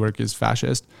implying, that WeWork is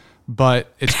fascist.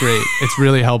 But it's great. It's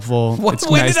really helpful. It's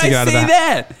nice to get out of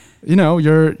that.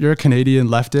 You're a Canadian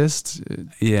leftist.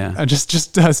 Yeah. I'm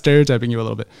just stereotyping you a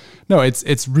little bit. No,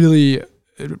 it's really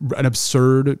an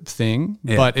absurd thing,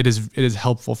 but it is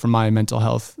helpful for my mental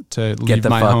health to leave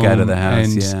my home out of the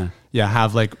house. And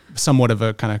have like somewhat of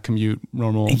a kind of commute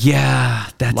normal. Yeah,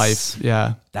 that's life.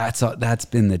 Yeah, that's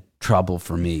been the trouble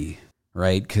for me.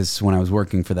 right? Because when I was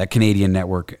working for that Canadian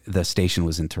network, the station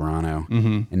was in Toronto.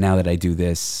 And now that I do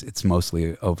this, it's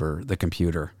mostly over the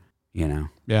computer, you know?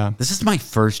 Yeah. This is my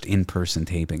first in-person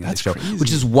taping of the show, crazy.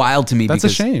 which is wild to me. That's a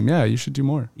shame. Yeah, you should do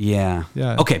more. Yeah.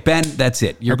 Yeah. Okay, Ben, that's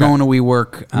it. You're Okay. going to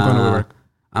WeWork. I'm going to WeWork.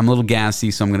 I'm a little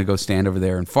gassy, so I'm going to go stand over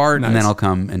there and fart, and then Nice. I'll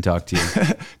come and talk to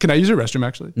you. Can I use your restroom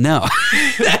actually? No,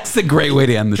 that's a great way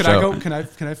to end the Can show. I go?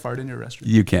 Can I fart in your restroom?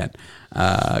 You can.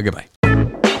 Goodbye.